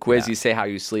a 2-minute quiz. Yeah. You say how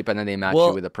you sleep, and then they match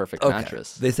you with a perfect okay.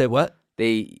 mattress. They say what?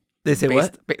 They say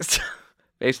what?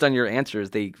 Based on your answers,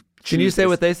 they Can you say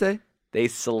what they say? They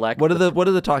select. What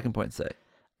do the talking points say?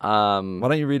 Why Um,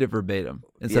 don't you read it verbatim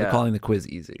instead of yeah. calling the quiz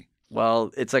easy? well,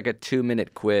 it's like a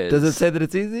 2-minute quiz. Does it say that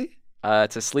it's easy?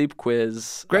 It's a sleep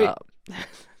quiz. Great.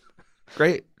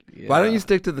 Great. Why don't yeah. you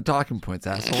stick to the talking points,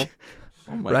 asshole?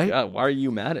 Oh my Right? god! Why are you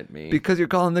mad at me? Because you're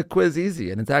calling the quiz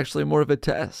easy, and it's actually more of a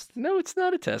test. No, it's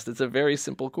not a test. It's a very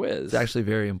simple quiz. It's actually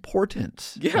very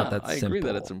important. Yeah, Not that I agree that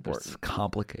simple. it's important. It's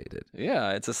complicated.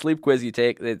 Yeah, it's a sleep quiz you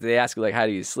take. They ask you like, how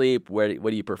do you sleep? What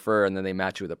do you prefer? And then they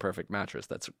match you with a perfect mattress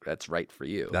that's right for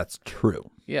you. That's true.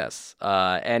 Yes,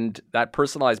 and that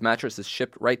personalized mattress is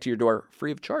shipped right to your door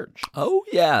free of charge. Oh,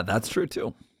 yeah, that's true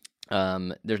too.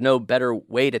 There's no better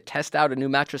way to test out a new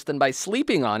mattress than by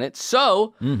sleeping on it.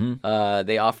 So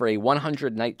they offer a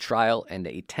 100-night trial and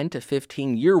a 10 to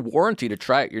 15-year warranty to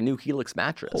try out your new Helix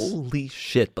mattress. Holy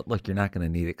shit. But look, you're not going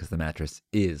to need it because the mattress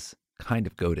is kind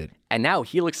of goated. And now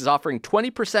Helix is offering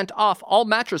 20% off all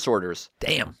mattress orders.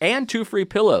 Damn. And 2 free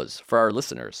pillows for our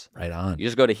listeners. Right on. You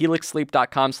just go to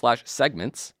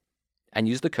helixsleep.com/segments and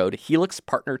use the code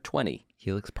HelixPartner20.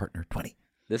 Helix Partner 20.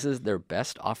 This is their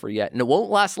best offer yet, and it won't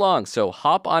last long. So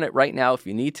hop on it right now if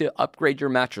you need to upgrade your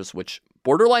mattress, which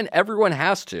borderline everyone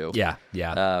has to. Yeah.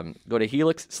 Go to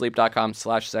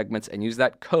helixsleep.com/segments and use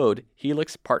that code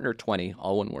HelixPartner20,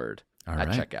 all one word, All at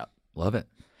right. checkout. Love it.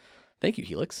 Thank you,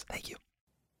 Helix. Thank you.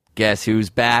 Guess who's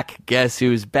back? Guess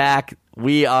who's back?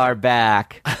 We are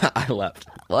back. I left.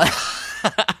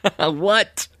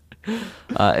 What?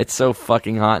 It's so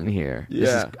fucking hot in here.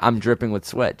 Yeah. I'm dripping with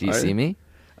sweat. Do you Are see you? me?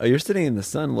 Oh, you're sitting in the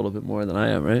sun a little bit more than I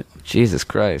am, right? Jesus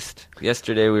Christ.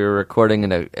 Yesterday we were recording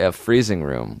in a freezing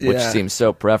room, which Yeah. seems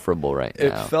so preferable right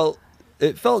now.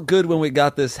 It felt good when we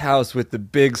got this house with the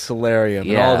big solarium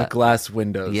and all the glass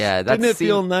windows. Yeah, didn't it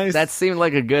feel nice? That seemed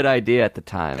like a good idea at the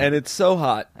time. And it's so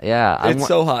hot. Yeah, It's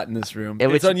so hot in this room.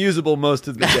 It's unusable most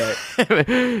of the day.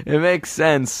 It makes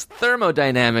sense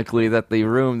thermodynamically that the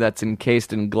room that's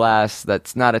encased in glass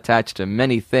that's not attached to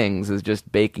many things is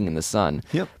just baking in the sun.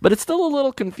 Yep. But it's still a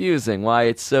little confusing why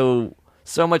it's so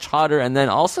much hotter and then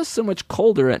also so much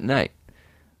colder at night.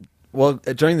 Well,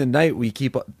 during the night we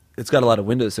keep. It's got a lot of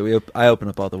windows, so I open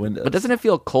up all the windows. But doesn't it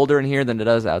feel colder in here than it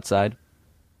does outside?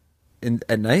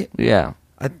 At night? Yeah.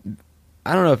 I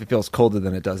don't know if it feels colder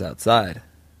than it does outside.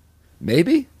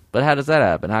 Maybe. But how does that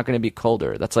happen? How can it be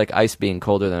colder? That's like ice being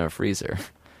colder than a freezer.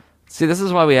 See, this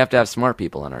is why we have to have smart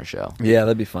people on our show. Yeah,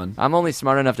 that'd be fun. I'm only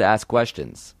smart enough to ask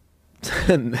questions.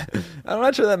 I'm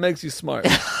not sure that makes you smart.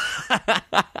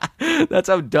 That's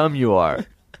how dumb you are.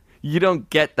 You don't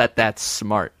get that that's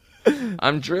smart.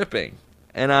 I'm dripping,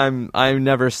 and I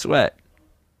never sweat.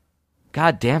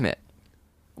 God damn it.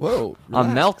 Whoa.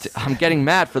 I'm melting. I'm getting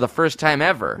mad for the first time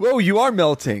ever. Whoa, you are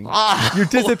melting. You're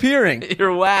disappearing.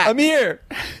 You're whack. I'm here.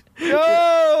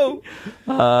 No!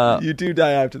 You do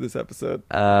die after this episode.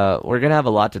 We're going to have a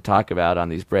lot to talk about on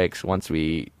these breaks once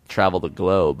we travel the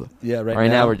globe. Yeah, right now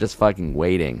now we're just fucking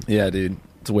waiting. Yeah, dude.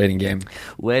 It's a waiting game.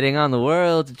 Waiting on the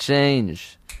world to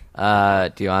change.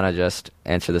 Do you want to just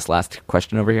answer this last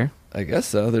question over here? I guess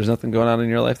so. There's nothing going on in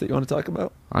your life that you want to talk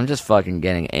about? I'm just fucking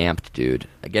getting amped, dude.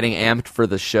 Getting amped for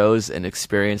the shows and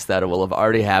experience that will have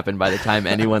already happened by the time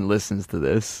anyone listens to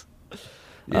this.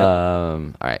 Yep. All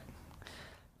right.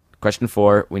 Question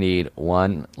 4. We need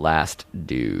one last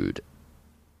dude.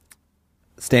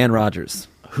 Stan Rogers.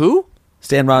 Who?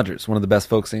 Stan Rogers, one of the best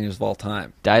folk singers of all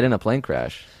time. Died in a plane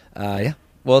crash. Yeah.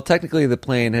 Well, technically the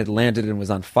plane had landed and was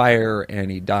on fire, and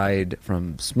he died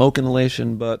from smoke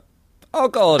inhalation, but I'll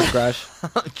call it a crash.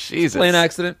 Jesus. Plane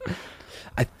accident.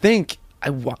 I think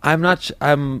I'm not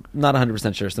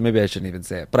 100% sure, so maybe I shouldn't even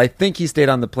say it. But I think he stayed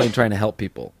on the plane trying to help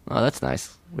people. Oh, that's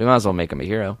nice. We might as well make him a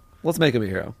hero. Let's make him a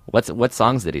hero. What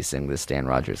songs did he sing, this Stan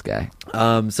Rogers guy?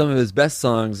 Some of his best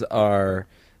songs are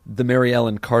 "The Mary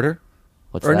Ellen Carter,"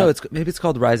 What's or that? no, maybe it's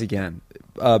called "Rise Again."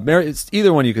 It's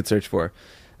either one you could search for.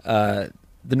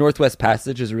 The Northwest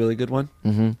Passage is a really good one.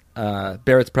 Mm-hmm.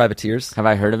 Barrett's Privateers. Have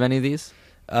I heard of any of these?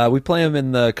 We play them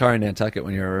in the car in Nantucket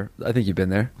when you're. I think you've been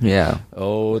there. Yeah.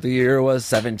 Oh, the year was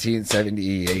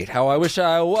 1778. How I wish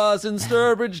I was in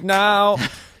Sturbridge now.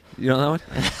 You know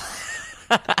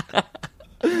that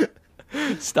one?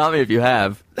 Stop me if you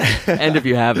have, and if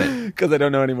you haven't. Because I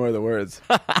don't know any more of the words.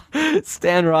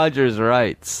 Stan Rogers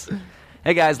writes,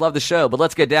 "Hey guys, love the show, but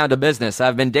let's get down to business.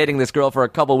 I've been dating this girl for a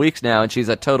couple weeks now, and she's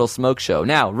a total smoke show.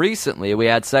 Now, recently, we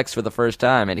had sex for the first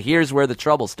time, and here's where the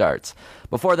trouble starts.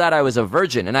 Before that, I was a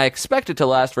virgin, and I expected to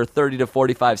last for 30 to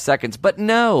 45 seconds, but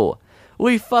no.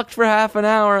 We fucked for half an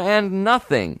hour and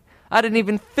nothing. I didn't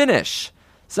even finish.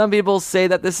 Some people say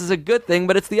that this is a good thing,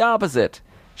 but it's the opposite.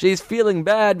 She's feeling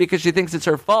bad because she thinks it's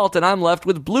her fault, and I'm left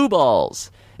with blue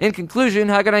balls. In conclusion,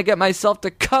 how can I get myself to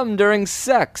come during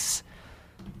sex?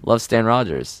 Love, Stan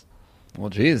Rogers." Well,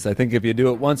 geez, I think if you do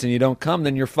it once and you don't come,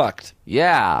 then you're fucked.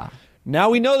 Yeah. Now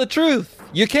we know the truth.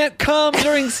 You can't come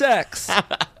during sex.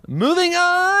 Moving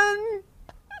on.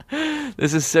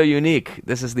 This is so unique.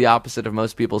 This is the opposite of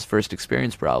most people's first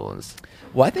experience problems.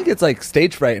 Well, I think it's like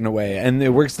stage fright in a way, and it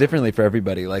works differently for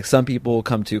everybody. Like some people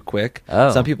come too quick,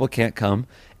 some people can't come,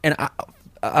 and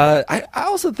I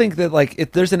also think that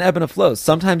like there's an ebb and a flow.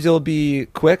 Sometimes you'll be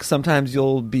quick, sometimes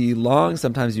you'll be long,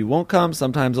 sometimes you won't come,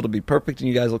 sometimes it'll be perfect, and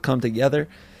you guys will come together.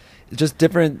 It's just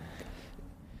different.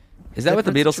 Is that what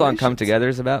the Beatles song "Come situations. Together"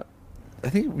 is about? I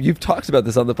think you've talked about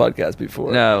this on the podcast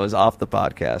before. No, it was off the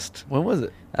podcast. When was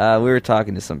it? We were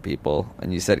talking to some people,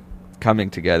 and you said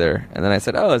 "coming together," and then I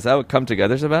said, "Oh, is that what "Come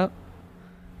Together's" about?"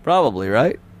 Probably,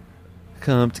 right?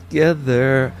 Come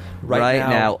together right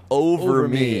now over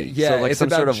me. Yeah, So, like, it's some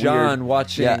about sort of John weird-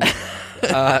 watching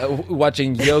Yeah.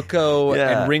 watching Yoko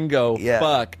Yeah. and Ringo Yeah.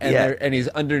 fuck, and Yeah. and he's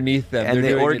underneath them, And They're they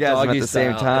doing orgasm doggy at the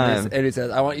same style, time. and he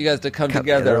says, "I want you guys to come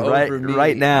together over me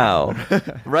right now,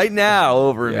 right now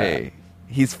over Yeah. me."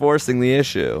 He's forcing the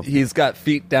issue. He's got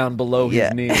feet down below Yeah.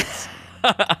 his knees.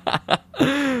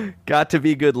 Got to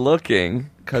be good looking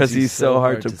because he's so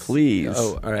hard to please.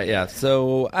 Oh, all right, yeah.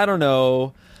 So I don't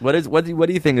know. What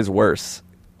do you think is worse?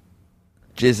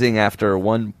 Jizzing after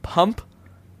one pump,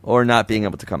 or not being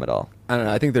able to come at all? I don't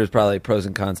know. I think there's probably pros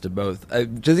and cons to both.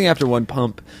 Jizzing after one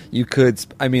pump, you could.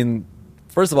 I mean,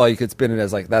 first of all, you could spin it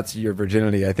as like that's your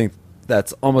virginity. I think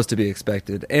that's almost to be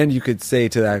expected. And you could say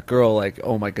to that girl like,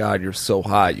 "Oh my God, you're so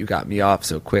hot. You got me off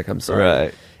so quick. I'm sorry."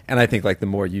 Right. And I think like the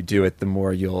more you do it, the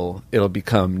more it'll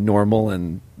become normal,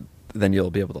 and then you'll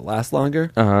be able to last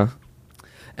longer. Uh-huh.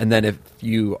 And then if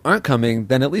you aren't coming,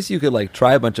 then at least you could like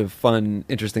try a bunch of fun,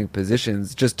 interesting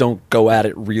positions. Just don't go at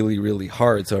it really, really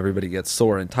hard so everybody gets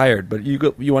sore and tired. But you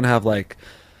want to have like,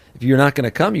 if you're not going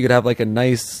to come, you could have like a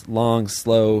nice, long,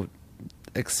 slow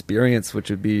experience, which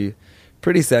would be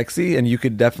pretty sexy. And you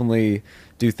could definitely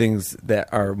do things that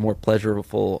are more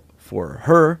pleasurable for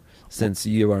her since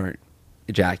you aren't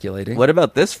ejaculating. What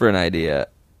about this for an idea?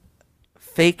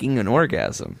 Faking an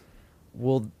orgasm.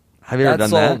 Well, have you ever done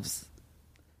solves,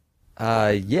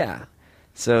 that? Yeah.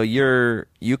 So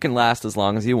you can last as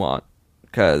long as you want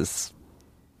because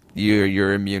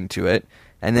you're immune to it,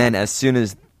 and then as soon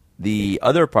as the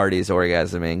other party is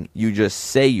orgasming, you just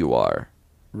say you are.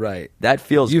 Right. That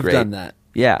feels You've great. done that.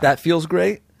 Yeah. That feels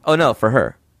great? Oh no, for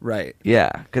her. Right.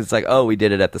 Yeah, because it's like, oh, we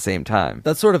did it at the same time.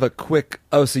 That's sort of a quick,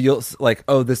 so you'll like,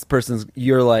 oh, this person's,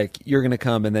 you're going to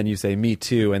come, and then you say, me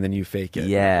too, and then you fake it.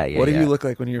 Yeah. What do yeah. you look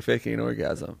like when you're faking an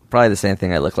orgasm? Probably the same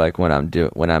thing I look like when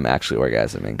I'm actually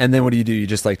orgasming. And then what do? You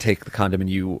just like take the condom and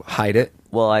you hide it?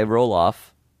 Well, I roll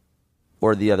off,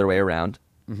 or the other way around,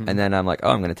 and then I'm like,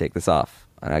 oh, I'm going to take this off,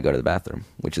 and I go to the bathroom,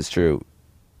 which is true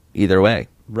either way.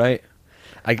 Right.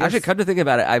 I guess. Actually, come to think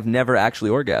about it, I've never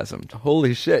actually orgasmed.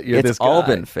 Holy shit, you're It's this guy. all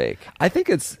been fake. I think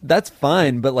that's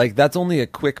fine, but like that's only a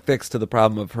quick fix to the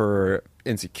problem of her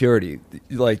insecurity.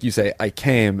 Like you say, I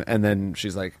came, and then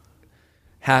she's like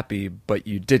happy, but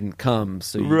you didn't come,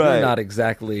 so you're Right. not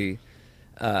exactly.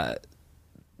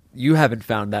 You haven't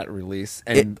found that release,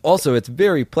 and also it's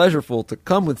very pleasurable to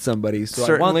come with somebody.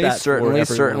 So I want that for everyone.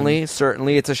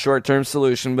 Certainly, it's a short-term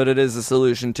solution, but it is a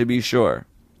solution to be sure.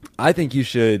 I think you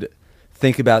should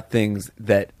think about things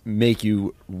that make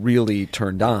you really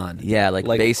turned on. Yeah, like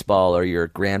baseball or your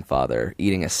grandfather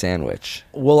eating a sandwich.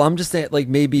 Well, I'm just saying, like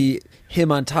maybe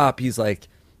him on top, he's like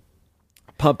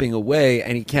pumping away,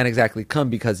 and he can't exactly come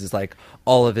because it's like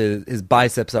all of his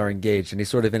biceps are engaged, and he's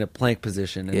sort of in a plank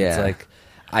position, and it's Yeah. like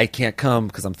I can't come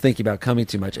because I'm thinking about coming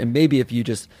too much. And maybe if you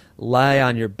just lie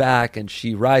on your back and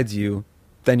she rides you,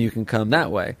 then you can come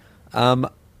that way.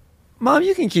 Mom,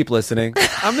 you can keep listening.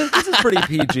 This is pretty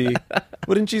PG,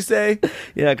 wouldn't you say?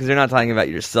 Yeah, because you're not talking about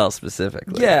yourself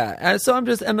specifically. Yeah, and so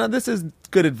this is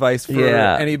good advice for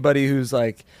anybody who's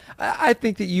like, I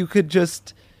think that you could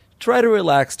just try to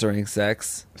relax during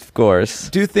sex. Of course.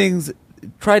 Do things,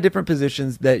 try different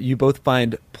positions that you both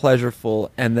find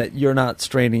pleasurable and that you're not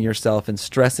straining yourself and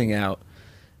stressing out.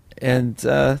 And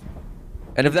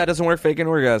if that doesn't work, fake an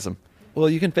orgasm. Well,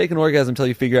 you can fake an orgasm until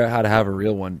you figure out how to have a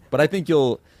real one. But I think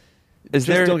you'll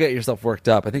don't get yourself worked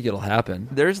up. I think it'll happen.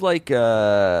 There's like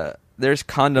there's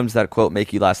condoms that quote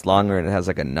make you last longer, and it has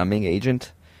like a numbing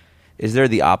agent. Is there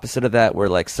the opposite of that, where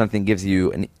like something gives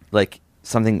you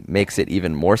something makes it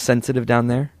even more sensitive down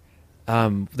there?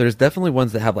 There's definitely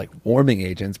ones that have like warming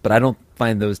agents, but I don't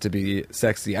find those to be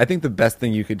sexy. I think the best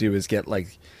thing you could do is get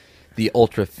like the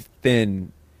ultra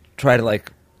thin. Try to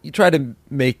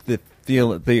make the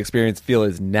experience feel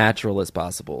as natural as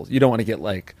possible. You don't want to get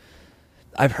like.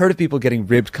 I've heard of people getting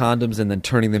ribbed condoms and then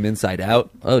turning them inside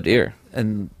out. Oh dear!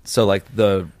 And so like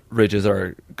the ridges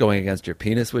are going against your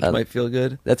penis, which might feel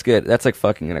good. That's good. That's like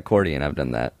fucking an accordion. I've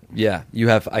done that. Yeah, you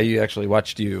have. I actually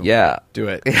watched you. Do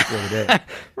it the other day. I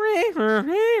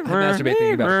masturbate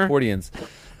thinking about accordions.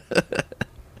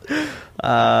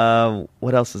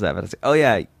 What else is that? Oh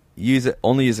yeah,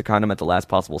 only use a condom at the last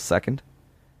possible second.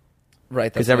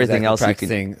 Right, because everything else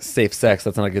practicing you can safe sex.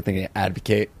 That's not a good thing to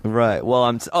advocate. Right.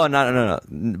 Well, no.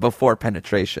 Before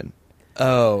penetration.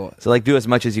 Oh, so like do as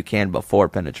much as you can before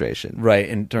penetration. Right,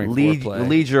 and during foreplay.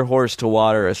 Lead your horse to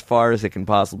water as far as it can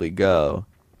possibly go,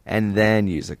 and then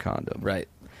use a condom. Right.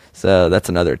 So that's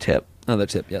another tip. Another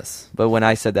tip, yes. But when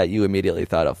I said that, you immediately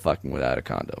thought of fucking without a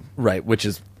condom. Right, which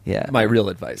is my real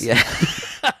advice. Yeah.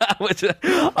 which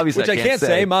obviously I can't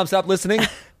say. Mom, stop listening.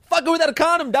 Fucking without a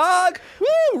condom, dog.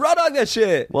 Woo, raw dog that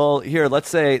shit. Well, here, let's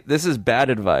say this is bad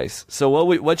advice. So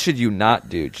what should you not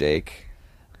do, Jake?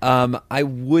 I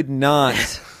would not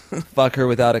fuck her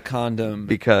without a condom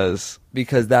because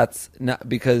that's not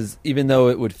because even though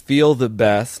it would feel the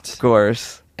best, of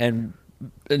course, and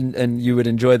you would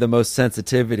enjoy the most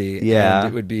sensitivity, and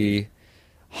it would be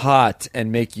hot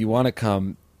and make you want to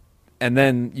come, and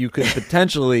then you could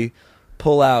potentially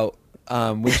pull out,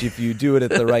 which if you do it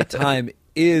at the right time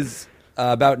is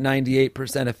about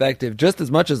 98% effective, just as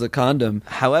much as a condom.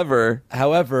 However,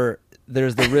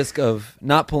 there's the risk of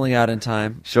not pulling out in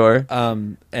time. Sure.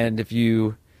 And if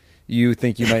you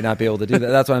think you might not be able to do that,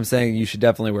 that's why I'm saying you should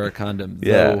definitely wear a condom.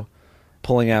 Yeah. Though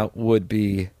pulling out would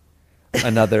be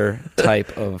another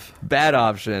type of bad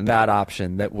option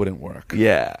that wouldn't work.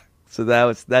 Yeah. So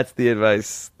that's the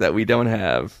advice that we don't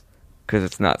have because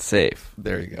it's not safe.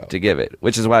 There you go. To give it,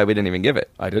 which is why we didn't even give it.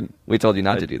 I didn't. We told you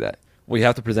not to do that. Well, you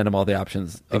have to present them all the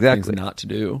options of things not to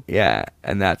do. Yeah,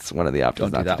 and that's one of the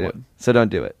options Don't not do to that do. one. So don't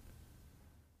do it.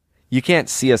 You can't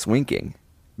see us winking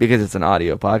because it's an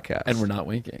audio podcast. And we're not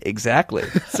winking. Exactly.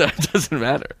 So it doesn't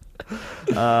matter.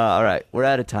 All right, we're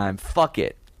out of time. Fuck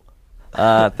it.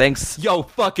 Thanks. Yo,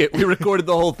 fuck it. We recorded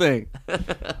the whole thing.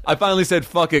 I finally said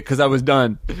fuck it because I was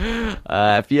done.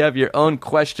 If you have your own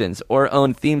questions or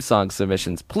own theme song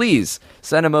submissions, please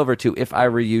send them over to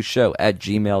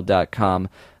iwereyoushow@gmail.com.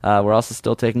 We're also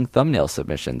still taking thumbnail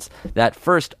submissions. That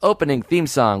first opening theme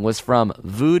song was from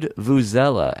Vood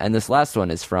Vuzela, and this last one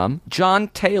is from John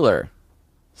Taylor.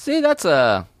 See, that's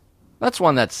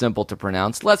one that's simple to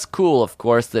pronounce. Less cool, of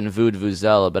course, than Vood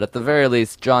Vuzela, but at the very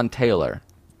least, John Taylor.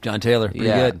 John Taylor, pretty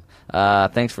good.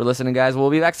 Thanks for listening, guys.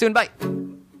 We'll be back soon. Bye.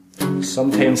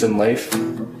 Sometimes in life,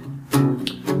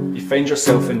 you find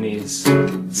yourself in these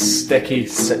sticky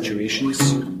situations.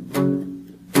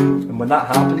 And when that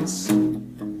happens,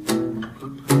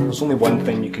 there's only one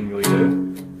thing you can really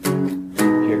do.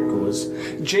 Here it goes.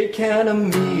 Jake and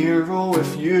Amiro,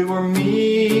 if you were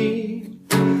me,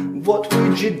 what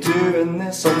would you do in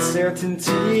this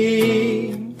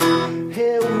uncertainty?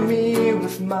 Help me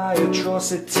with my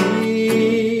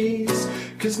atrocities,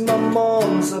 'cause my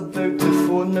mom's about to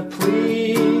phone the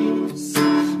police.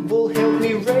 Well, help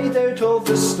me ride out of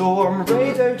the storm,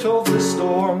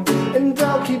 and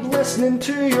I'll keep listening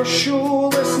to your show,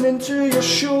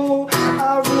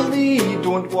 I really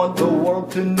don't want the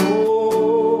world to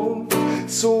know,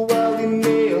 so I'll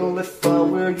email if I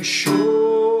were your show.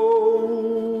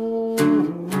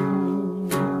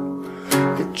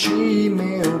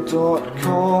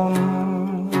 gmail.com.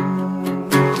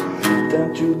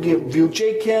 Time to get real,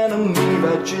 Jake and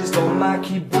Amira jizzed on my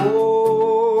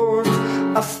keyboard.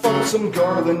 I fucked some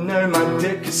girl and now my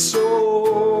dick is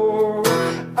sore.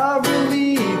 I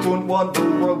really don't want the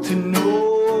world to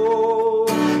know,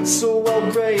 so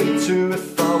I'll write to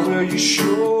if I were your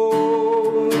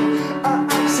show. I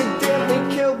accidentally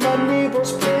killed my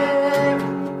neighbor's pet.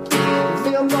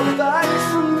 They're not back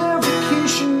from their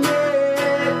vacation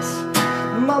yet.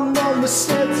 My mom was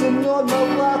sitting on my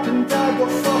lap and I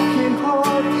got fucking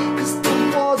hard, 'cause there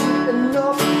wasn't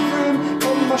enough room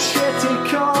on my shitty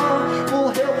car. Well,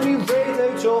 help me raid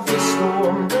out of the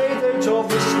storm,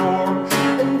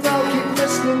 and I'll keep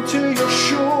listening to your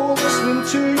show,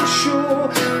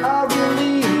 I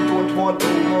really don't want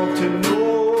the world to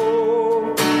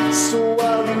know, so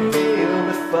I'll email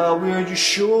I were you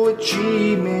show at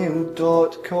gmail.com.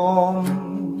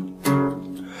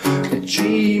 At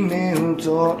gmail.com.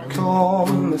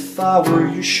 If I were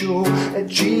you show at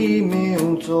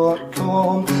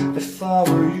gmail.com. If I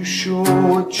were you show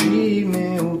at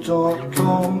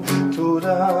gmail.com.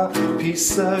 Toda,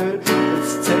 peace out.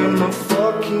 It's time to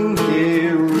fucking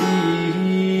get real.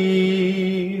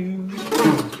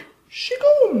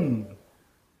 Shigum.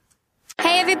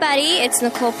 Hey everybody, it's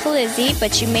Nicole Palizzi,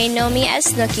 but you may know me as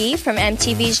Snooki from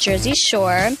MTV's Jersey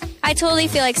Shore. I totally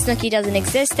feel like Snooki doesn't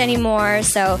exist anymore,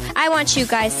 so I want you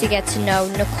guys to get to know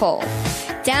Nicole.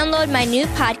 Download my new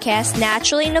podcast,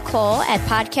 Naturally Nicole, at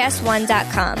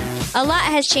podcastone.com. A lot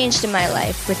has changed in my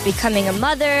life, with becoming a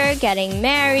mother, getting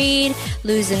married,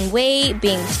 losing weight,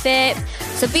 being fit.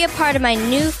 So be a part of my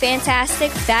new,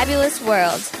 fantastic, fabulous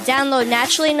world. Download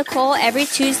Naturally Nicole every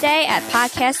Tuesday at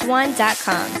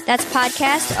podcastone.com. That's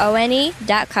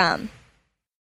podcastone.com.